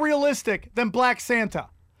is more realistic than Black Santa.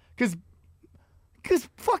 Because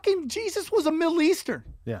fucking Jesus was a Middle Eastern.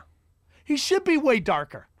 Yeah. He should be way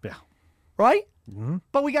darker. Yeah. Right? Mm-hmm.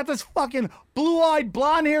 But we got this fucking blue-eyed,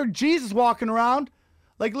 blonde-haired Jesus walking around,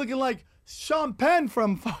 like looking like Sean Penn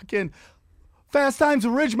from fucking Fast Times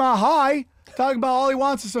at Ridgemont High, talking about all he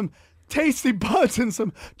wants is some tasty buds and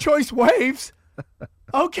some choice waves.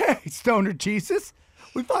 Okay, Stoner Jesus,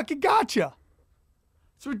 we fucking gotcha.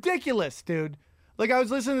 It's ridiculous, dude. Like, I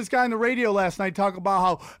was listening to this guy on the radio last night talk about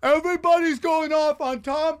how everybody's going off on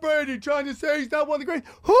Tom Brady, trying to say he's not one of the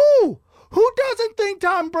greatest. Who? Who doesn't think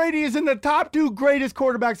Tom Brady is in the top 2 greatest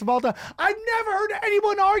quarterbacks of all time? I've never heard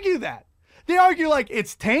anyone argue that. They argue like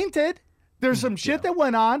it's tainted. There's some shit that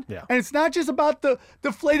went on. Yeah. And it's not just about the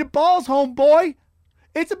deflated balls, homeboy.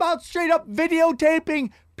 It's about straight up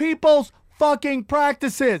videotaping people's fucking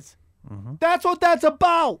practices. Mm-hmm. That's what that's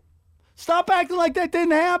about. Stop acting like that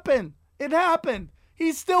didn't happen. It happened.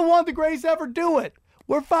 He's still one of the greatest to ever do it.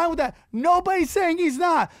 We're fine with that. Nobody's saying he's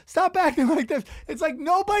not. Stop acting like this. It's like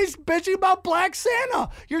nobody's bitching about Black Santa.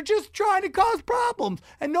 You're just trying to cause problems,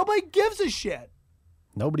 and nobody gives a shit.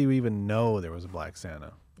 Nobody would even know there was a Black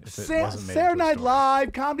Santa. Saturday Night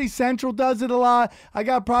Live, Comedy Central does it a lot. I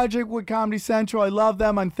got a project with Comedy Central. I love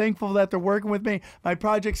them. I'm thankful that they're working with me. My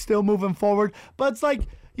project's still moving forward. But it's like,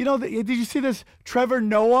 you know, did you see this Trevor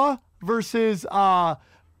Noah versus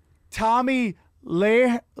Tommy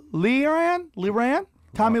Liran?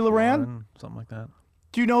 Tommy Liran? Something like that.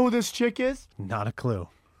 Do you know who this chick is? Not a clue.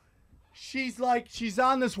 She's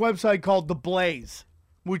on this website called The Blaze,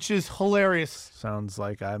 which is hilarious. Sounds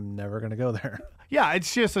like I'm never going to go there. Yeah,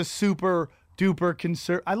 it's just a super duper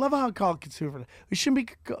conservative. I love how I call it conservative. We shouldn't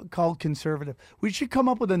be called conservative. We should come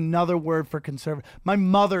up with another word for conservative. My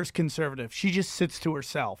mother's conservative. She just sits to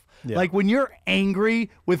herself. Yeah. Like when you're angry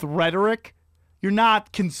with rhetoric, you're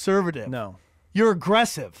not conservative. No. You're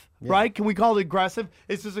aggressive, right? Can we call it aggressive?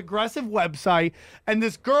 It's this aggressive website, and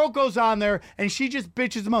this girl goes on there, and she just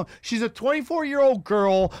bitches them out. She's a 24-year-old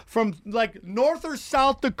girl from, like, North or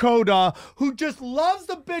South Dakota who just loves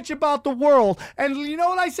to bitch about the world. And you know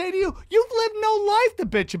what I say to you? You've lived no life to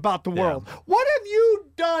bitch about the world. What have you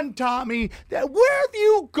done, Tommy? Where have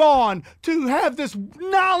you gone to have this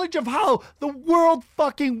knowledge of how the world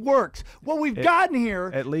fucking works? What we've gotten here...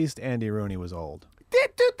 At least Andy Rooney was old.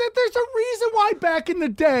 There's a reason why back in the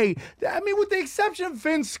day, I mean, with the exception of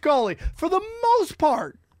Vince Scully, for the most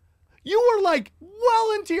part, you were like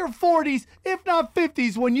well into your 40s, if not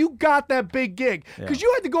 50s, when you got that big gig. Because you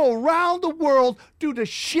had to go around the world, do the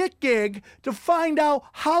shit gig to find out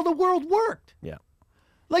how the world worked. Yeah.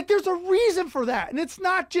 Like, there's a reason for that. And it's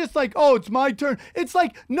not just like, oh, it's my turn. It's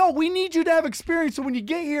like, no, we need you to have experience so when you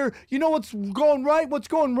get here, you know what's going right, what's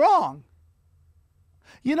going wrong.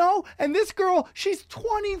 You know, and this girl, she's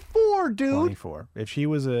 24, dude. 24. If she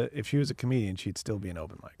was a comedian, she'd still be an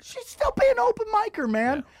open mic. She'd still be an open micer,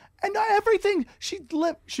 man. Yeah. And everything, she's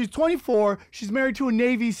 24, she's married to a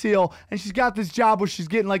Navy SEAL, and she's got this job where she's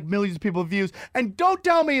getting like millions of people views. And don't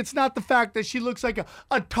tell me it's not the fact that she looks like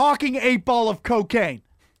a talking 8-ball of cocaine.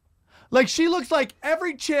 Like, she looks like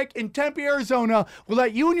every chick in Tempe, Arizona will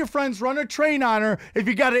let you and your friends run a train on her if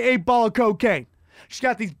you got an 8-ball of cocaine. She's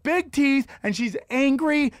got these big teeth, and she's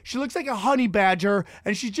angry. She looks like a honey badger,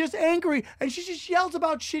 and she's just angry, and she just yells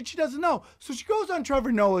about shit she doesn't know. So she goes on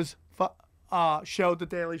Trevor Noah's show, The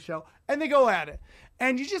Daily Show, and they go at it.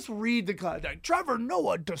 And you just read the like, Trevor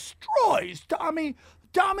Noah destroys Tommy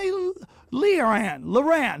Liran.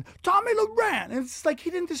 And it's like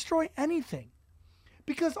he didn't destroy anything.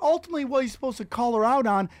 Because ultimately what he's supposed to call her out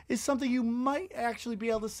on is something you might actually be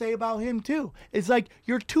able to say about him too. It's like,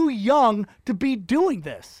 you're too young to be doing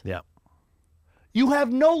this. Yeah. You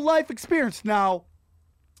have no life experience. Now,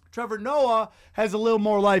 Trevor Noah has a little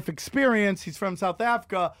more life experience. He's from South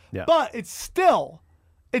Africa. Yeah. But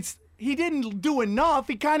he didn't do enough.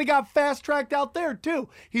 He kind of got fast-tracked out there, too.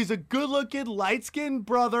 He's a good-looking, light-skinned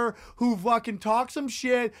brother who fucking talks some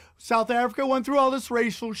shit. South Africa went through all this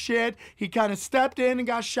racial shit. He kind of stepped in and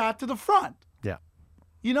got shot to the front. Yeah.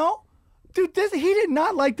 You know? dude, he did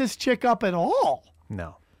not light this chick up at all.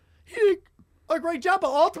 No. He did a great job, but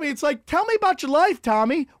ultimately it's like, tell me about your life,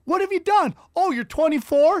 Tommy. What have you done? Oh, you're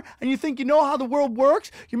 24 and you think you know how the world works?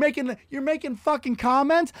 You're making fucking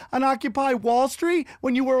comments on Occupy Wall Street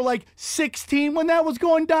when you were like 16 when that was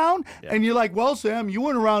going down? Yeah. And you're like, well, Sam, you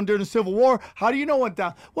weren't around during the Civil War. How do you know what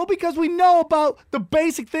down? Well, because we know about the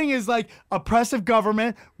basic thing is like oppressive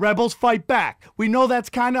government, rebels fight back. We know that's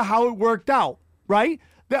kind of how it worked out, right?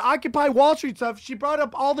 The Occupy Wall Street stuff, she brought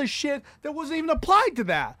up all this shit that wasn't even applied to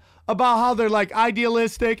that. About how they're like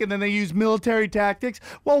idealistic and then they use military tactics.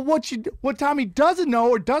 Well, what Tommy doesn't know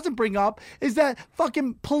or doesn't bring up is that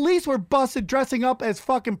fucking police were busted dressing up as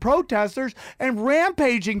fucking protesters and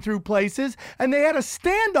rampaging through places, and they had a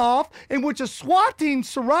standoff in which a SWAT team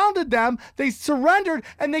surrounded them. They surrendered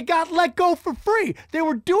and they got let go for free. They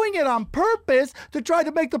were doing it on purpose to try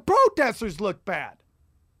to make the protesters look bad.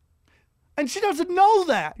 And she doesn't know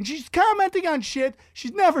that. And she's commenting on shit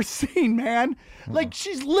she's never seen, man. Like,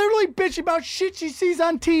 she's literally bitching about shit she sees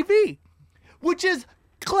on TV, which is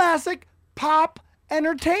classic pop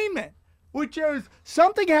entertainment, which is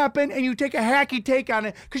something happened and you take a hacky take on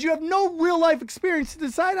it because you have no real life experience to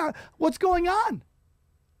decide on what's going on.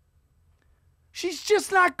 She's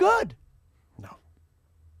just not good.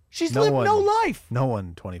 She's lived no life. No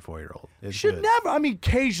one 24-year-old is should good. never. I mean,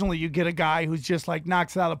 occasionally you get a guy who's just like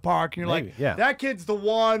knocks it out of the park, and you're Maybe, like, yeah. that kid's the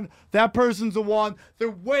one. That person's the one. They're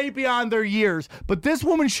way beyond their years. But this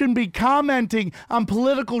woman shouldn't be commenting on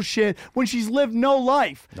political shit when she's lived no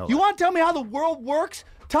life. You want to tell me how the world works,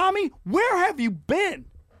 Tommy? Where have you been?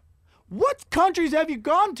 What countries have you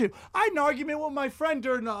gone to? I had an argument with my friend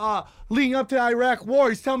during leading up to the Iraq war.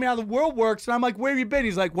 He's telling me how the world works, and I'm like, where have you been?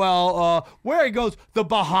 He's like, well, where? He goes, the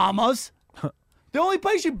Bahamas. The only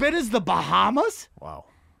place you've been is the Bahamas? Wow.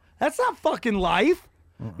 That's not fucking life.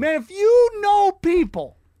 Man, if you know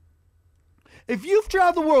people, if you've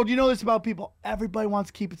traveled the world, you know this about people. Everybody wants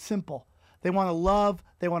to keep it simple. They want to love,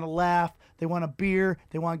 they want to laugh, they want a beer,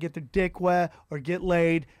 they want to get their dick wet or get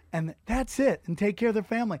laid, and that's it, and take care of their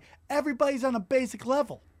family. Everybody's on a basic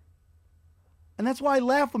level. And that's why I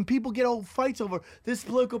laugh when people get old fights over this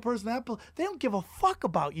political person, that they don't give a fuck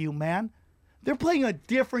about you, man. They're playing a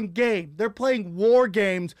different game. They're playing war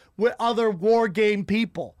games with other war game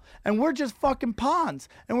people. And we're just fucking pawns.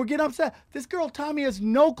 And we're getting upset. This girl, Tommy, has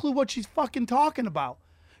no clue what she's fucking talking about.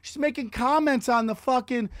 She's making comments on the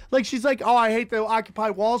fucking, like, she's like, oh, I hate the Occupy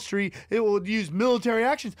Wall Street. It will use military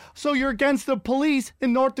actions. So you're against the police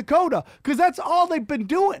in North Dakota. Because that's all they've been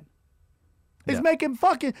doing. Is making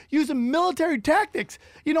fucking, using military tactics.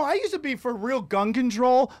 You know, I used to be for real gun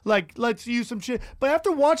control. Like, let's use some shit. But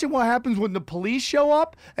after watching what happens when the police show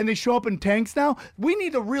up, and they show up in tanks now, we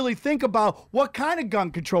need to really think about what kind of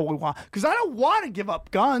gun control we want. Because I don't want to give up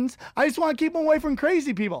guns. I just want to keep them away from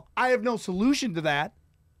crazy people. I have no solution to that.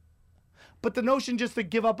 But the notion just to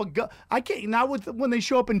give up a gun, I can't, now with, when they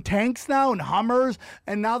show up in tanks now and Hummers,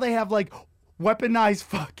 and now they have like weaponized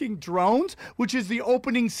fucking drones, which is the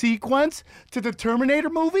opening sequence to the Terminator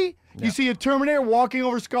movie. Yeah. You see a Terminator walking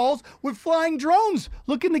over skulls with flying drones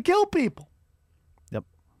looking to kill people. Yep.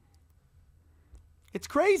 It's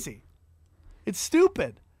crazy. It's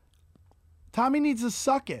stupid. Tommy needs to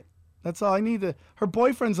suck it. That's all I need to. Her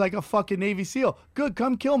boyfriend's like a fucking Navy SEAL. Good,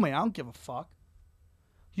 come kill me. I don't give a fuck.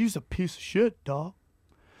 You's a piece of shit, dog.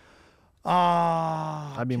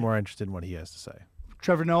 I'd be more interested in what he has to say.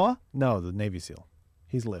 Trevor Noah? No, the Navy SEAL.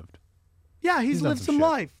 He's lived. Yeah, he's lived some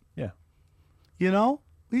life. Yeah. You know?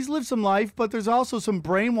 He's lived some life, but there's also some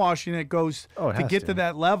brainwashing that goes to get to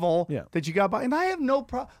that level that you got by. And I have no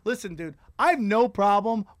problem. Listen, dude, I have no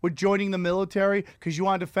problem with joining the military because you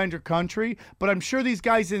want to defend your country. But I'm sure these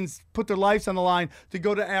guys didn't put their lives on the line to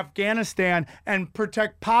go to Afghanistan and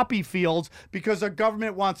protect poppy fields because our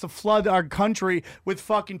government wants to flood our country with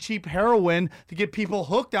fucking cheap heroin to get people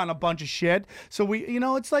hooked on a bunch of shit. So we, you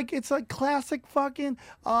know, it's like classic fucking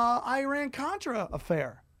Iran-Contra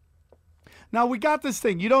affair. Now, we got this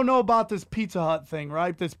thing. You don't know about this Pizza Hut thing,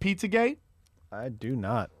 right? This Pizzagate? I do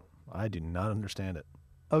not. I do not understand it.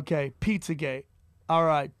 Okay, Pizzagate. All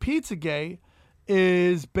right, Pizzagate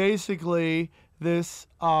is basically this.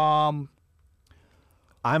 I'm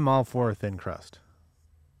all for a thin crust.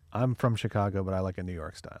 I'm from Chicago, but I like a New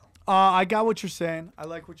York style. I got what you're saying. I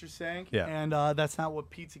like what you're saying. Yeah. And that's not what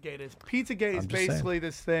Pizzagate is. Pizzagate is basically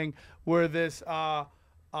this thing where this,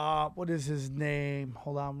 what is his name?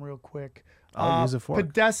 Hold on real quick. I'll use it for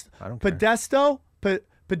Podesta,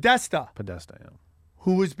 yeah.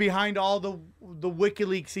 Who was behind all the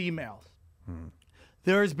WikiLeaks emails.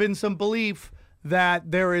 There has been some belief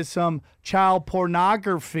that there is some child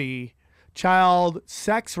pornography, child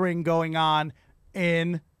sex ring going on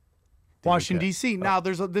in Washington, UK. D.C. Now,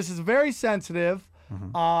 this is very sensitive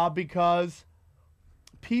because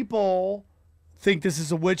people think this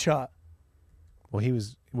is a witch hunt. Well,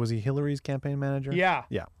 was he Hillary's campaign manager? Yeah.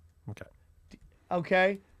 Yeah. Okay.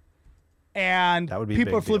 Okay? And That would be a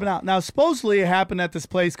people big are flipping deal. out. Now, supposedly it happened at this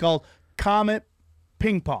place called Comet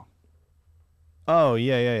Ping Pong. Oh,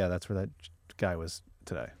 yeah. That's where that guy was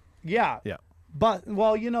today. Yeah. Yeah. But,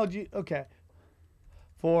 well, okay.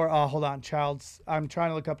 For, hold on, I'm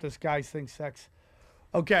trying to look up this guy's thing, sex.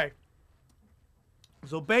 Okay.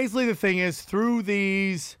 So basically the thing is through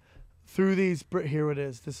these, here it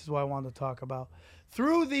is. This is what I wanted to talk about.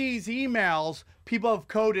 Through these emails, people have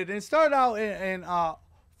coded, and it started out in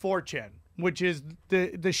 4chan, which is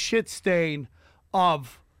the shit stain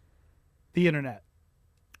of the internet.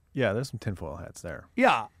 Yeah, there's some tinfoil hats there.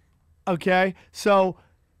 Yeah. Okay. So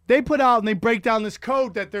they put out and they break down this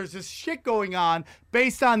code that there's this shit going on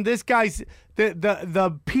based on this guy's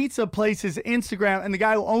the pizza place's Instagram and the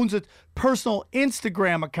guy who owns a personal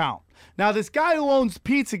Instagram account. Now this guy who owns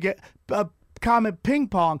Comet Ping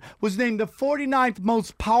Pong was named the 49th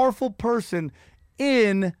most powerful person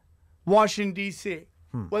in Washington D.C.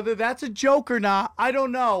 Whether that's a joke or not, I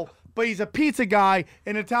don't know. But he's a pizza guy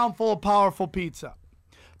in a town full of powerful people,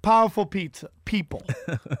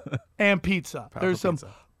 and pizza. There's some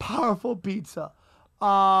powerful pizza.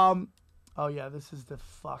 Oh yeah, this is the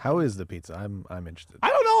fuck. How is the pizza? I'm interested. I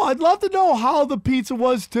don't know. I'd love to know how the pizza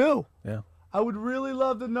was too. Yeah. I would really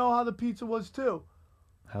love to know how the pizza was too.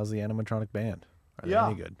 How's the animatronic band? Are they Yeah,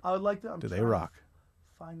 any good? I would like to. Do they rock?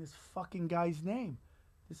 Find this fucking guy's name.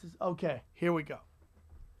 This is okay. Here we go.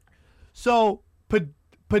 So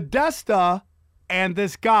Podesta and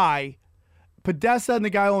this guy, Podesta and the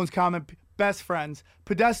guy who owns Comet, best friends.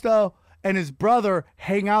 Podesta and his brother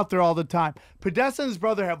hang out there all the time. Podesta and his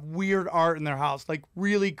brother have weird art in their house, like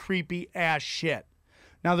really creepy ass shit.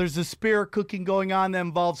 Now there's a spirit cooking going on that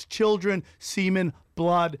involves children, semen,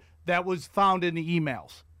 blood that was found in the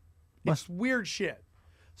emails. It's weird shit.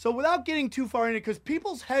 So without getting too far in it, because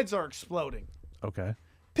people's heads are exploding. Okay.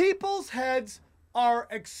 People's heads are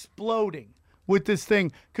exploding with this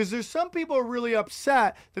thing because there's some people who are really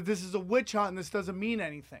upset that this is a witch hunt and this doesn't mean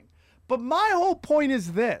anything. But my whole point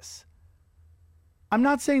is this. I'm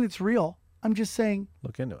not saying it's real. I'm just saying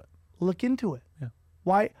Look into it. look into it. Yeah.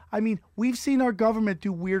 Why? I mean, we've seen our government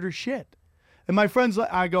do weirder shit. And my friends,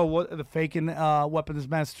 I go, what the faking weapons of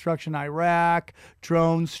mass destruction, Iraq,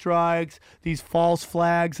 drone strikes, these false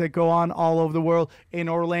flags that go on all over the world in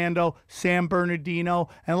Orlando, San Bernardino.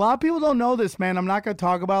 And a lot of people don't know this, man. I'm not going to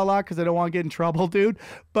talk about it a lot because I don't want to get in trouble, dude.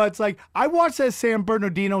 But it's like, I watched that San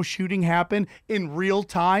Bernardino shooting happen in real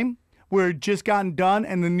time where it just gotten done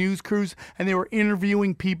and the news crews, and they were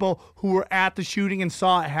interviewing people who were at the shooting and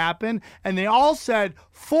saw it happen. And they all said,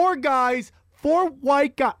 four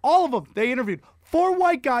white guys, all of them, they interviewed, 4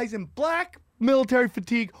 white guys in black military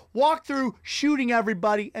fatigue walked through shooting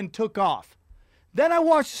everybody and took off. Then I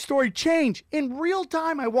watched the story change. In real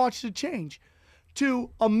time, I watched it change to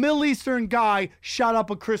a Middle Eastern guy shot up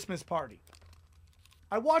a Christmas party.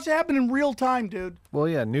 I watched it happen in real time, dude. Well,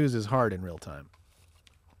 yeah, news is hard in real time.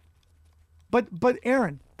 But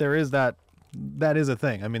Aaron. There is that is a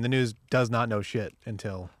thing. I mean, the news does not know shit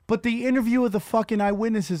until... But the interview of the fucking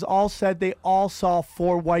eyewitnesses all said they all saw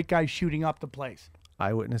 4 white guys shooting up the place.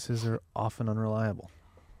 Eyewitnesses are often unreliable.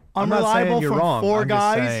 I'm not saying Unreliable you're from wrong. 4 I'm just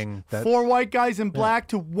guys, saying that- 4 white guys in black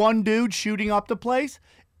to 1 dude shooting up the place.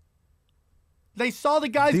 They saw the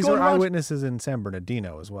guys These going are around eyewitnesses in San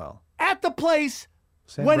Bernardino as well. at the place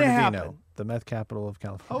San when Bernardino, it happened. the meth capital of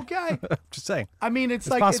California. Okay. Just saying. I mean, it's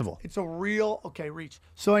like possible. It's a real reach.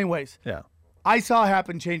 So, anyways, Yeah. I saw it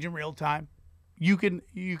happen change in real time. You could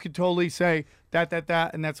totally say that,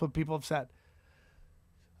 and that's what people have said.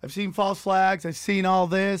 I've seen false flags. I've seen all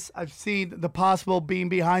this. I've seen the possible being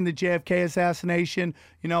behind the JFK assassination.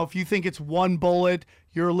 You know, if you think it's 1 bullet,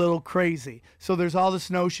 you're a little crazy. So there's all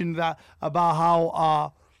this notion that about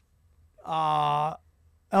how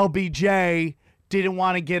LBJ didn't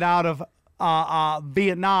want to get out of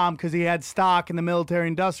Vietnam because he had stock in the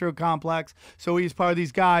military-industrial complex. So he's part of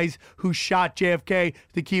these guys who shot JFK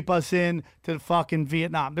to keep us in to the fucking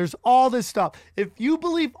Vietnam. There's all this stuff. If you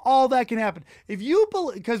believe all that can happen, if you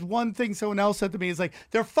believe, because one thing someone else said to me is like,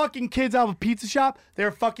 they're fucking kids out of a pizza shop.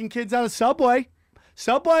 They're fucking kids out of Subway.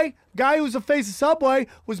 Subway, guy who's the face of Subway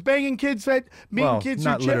was banging kids, meeting kids.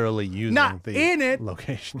 not who literally using not the in it,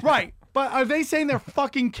 location. right? But are they saying they're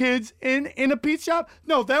fucking kids in a pizza shop?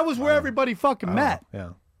 No, that was where everybody fucking met. Yeah.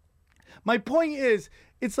 My point is,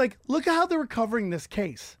 it's like, look at how they're recovering this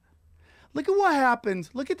case. Look at what happens.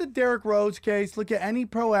 Look at the Derrick Rose case. Look at any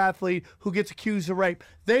pro athlete who gets accused of rape.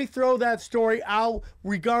 They throw that story out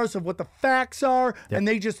regardless of what the facts are, and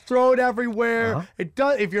they just throw it everywhere. It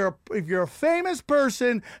does. If you're a famous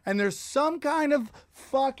person and there's some kind of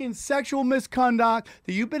fucking sexual misconduct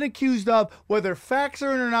that you've been accused of, whether facts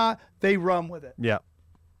are in or not, they run with it. Yeah.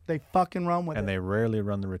 They fucking run with it. And they rarely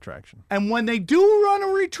run the retraction. And when they do run a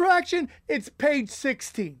retraction, it's page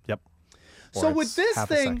 16. Yep. So Or with it's this half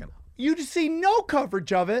a thing, second. you just see no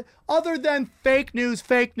coverage of it other than fake news,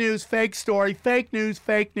 fake story, fake news,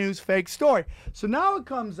 fake story. So now it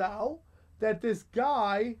comes out that this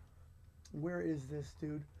guy, where is this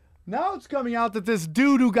dude? Now it's coming out that this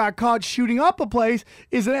dude who got caught shooting up a place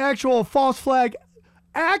is an actual false flag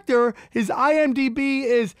actor. His IMDb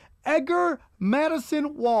is Edgar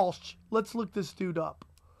Madison Walsh. Let's look this dude up.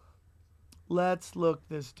 Let's look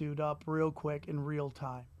this dude up real quick in real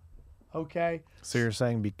time. Okay? So you're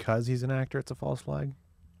saying because he's an actor, it's a false flag?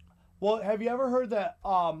 Well, have you ever heard that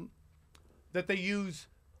that they use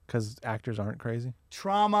Because actors aren't crazy?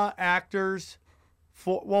 trauma actors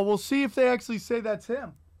for... Well, we'll see if they actually say that's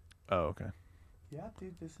him. Oh, okay. Yeah,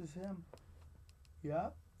 dude, this is him. Yeah.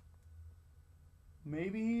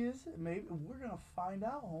 Maybe he is. Maybe we're gonna find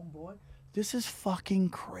out, homeboy. This is fucking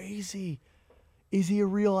crazy. Is he a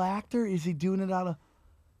real actor? Is he doing it out of...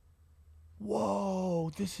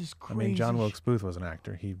 Whoa, this is I crazy. mean, John Wilkes Booth was an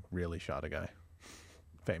actor. He really shot a guy.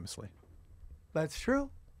 Famously. That's true.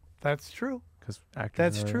 That's true. Because actors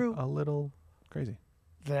That's are true. a little crazy.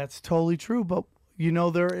 That's totally true. But you know,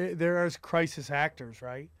 there is crisis actors,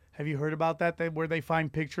 right? Have you heard about that? Where they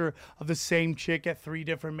find picture of the same chick at 3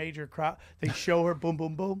 different major crowd. They show her, boom,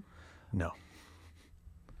 boom, boom. No.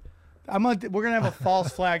 We're gonna have a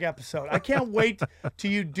false flag episode. I can't wait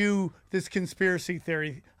till you do this conspiracy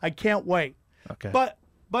theory. I can't wait. Okay. But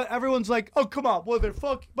everyone's like, oh come on, well they're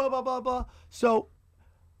fucking blah blah blah blah. So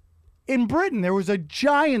in Britain there was a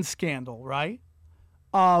giant scandal, right?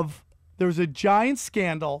 There was a giant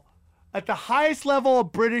scandal at the highest level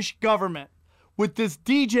of British government with this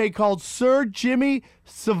DJ called Sir Jimmy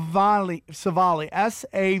Savile, Savile.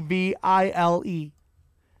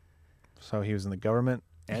 So he was in the government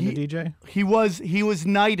and a DJ? He was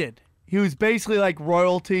knighted. He was basically like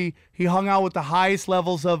royalty. He hung out with the highest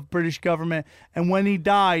levels of British government. And when he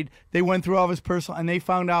died, they went through all of his personal, and they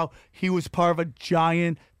found out he was part of a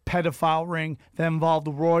giant pedophile ring that involved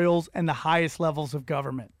the royals and the highest levels of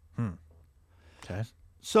government. Okay.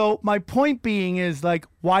 So my point being is, like,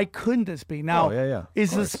 why couldn't this be? Now, Oh, yeah.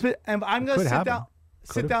 is Of the and I'm going to could sit happen. down.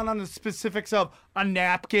 Sit Could've. down on the specifics of a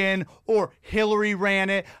napkin or Hillary ran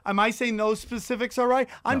it. Am I saying those specifics are right?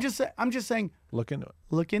 I'm just saying Look into it.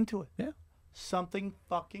 look into it. Yeah. Something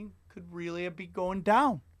fucking could really be going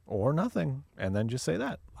down. Or nothing. And then just say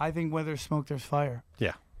that. I think where there's smoke, there's fire.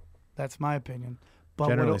 Yeah. That's my opinion. But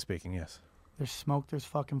Generally speaking, yes. there's smoke, there's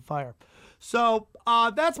fucking fire. So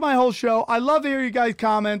that's my whole show. I love to hear you guys'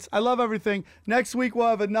 comments. I love everything. Next week we'll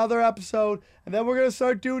have another episode, and then we're going to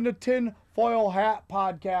start doing the Tin Foil Hat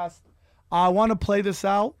podcast. I want to play this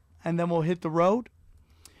out, and then we'll hit the road.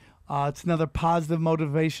 It's another positive,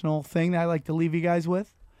 motivational thing that I like to leave you guys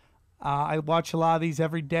with. I watch a lot of these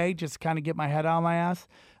every day, just kind of get my head out of my ass.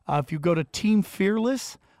 If you go to Team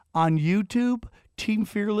Fearless on YouTube, Team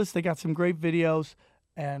Fearless, they got some great videos,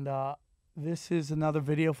 and this is another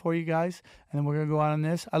video for you guys, and then we're going to go on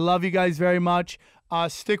this. I love you guys very much.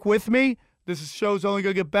 Stick with me. This show's only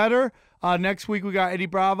going to get better. Next week, we got Eddie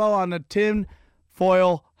Bravo on the Tin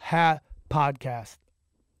Foil Hat podcast.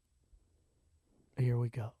 Here we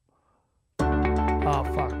go. Oh,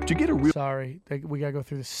 fuck. To get a real Sorry. We got to go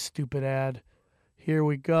through this stupid ad. Here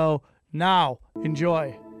we go. Now,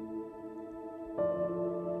 enjoy.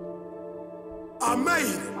 I made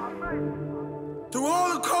it. Through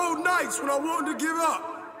all the cold nights when I wanted to give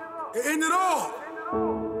up, it ended all.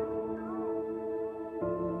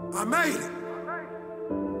 I made it.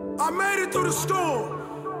 I made it through the storm.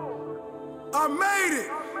 I made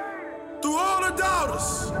it through all the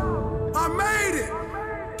doubters. I made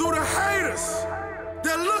it through the haters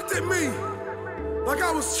that looked at me like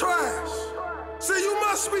I was trash. See, you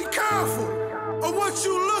must be careful of what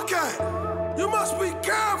you look at. You must be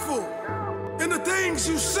careful in the things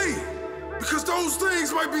you see, because those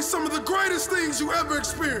things might be some of the greatest things you ever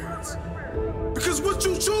experience. Because what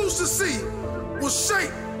you choose to see will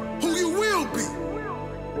shape who you will be.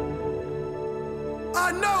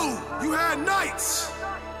 I know you had nights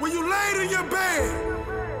when you laid in your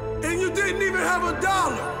bed and you didn't even have $1.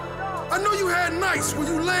 I know you had nights when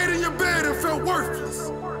you laid in your bed and felt worthless,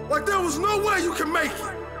 like there was no way you could make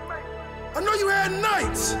it. I know you had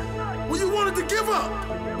nights when you wanted to give up,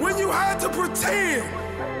 when you had to pretend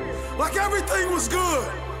like everything was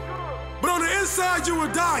good, but on the inside you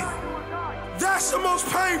were dying. That's the most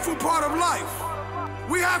painful part of life.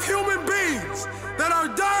 We have human beings that are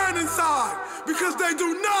dying inside because they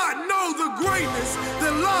do not know the greatness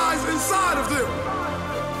that lies inside of them.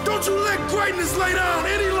 Don't you let greatness lay down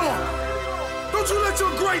any longer. Don't you let your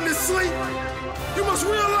greatness sleep. You must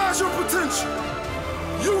realize your potential.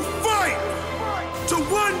 You fight to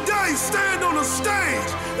one day stand on a stage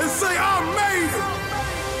and say, I made it.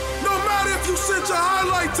 No matter if you sent your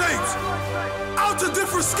highlight tapes out to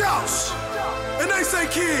different scouts and they say,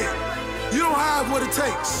 kid, you don't have what it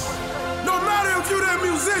takes. No matter if you're that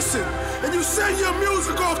musician and you send your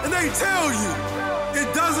music off and they tell you it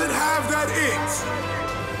doesn't have that it.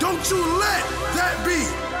 Don't you let that be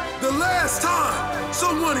the last time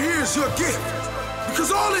someone hears your gift.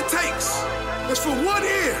 Because all it takes is for one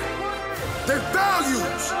ear that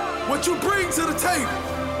values what you bring to the table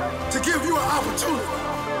to give you an opportunity.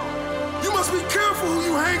 You must be careful who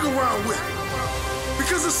you hang around with.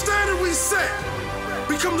 Because the standard we set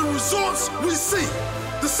become the results we see.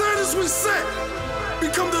 The standards we set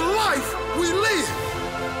become the life we live.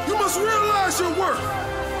 You must realize your worth.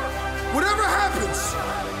 Whatever happens,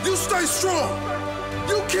 you stay strong.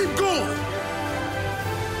 You keep going.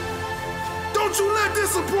 Don't you let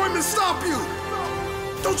disappointment stop you.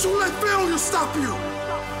 Don't you let failure stop you.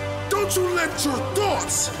 Don't you let your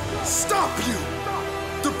thoughts stop you.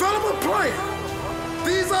 Develop a plan.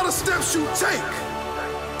 These are the steps you take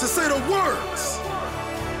to say the words,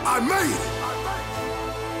 I made it.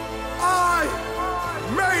 I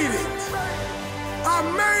made it. I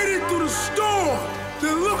made it through the storm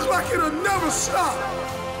that looked like it'll never stop.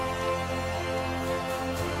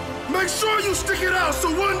 Make sure you stick it out so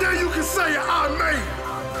one day you can say, I made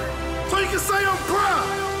it. So you can say, I'm proud,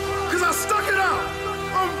 because I stuck it out.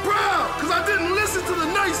 I'm proud, because I didn't listen to the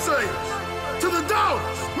naysayers, to the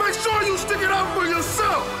doubters. Make sure you stick it out for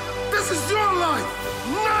yourself. This is your life.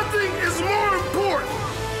 Nothing is more important.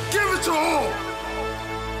 Give it your all.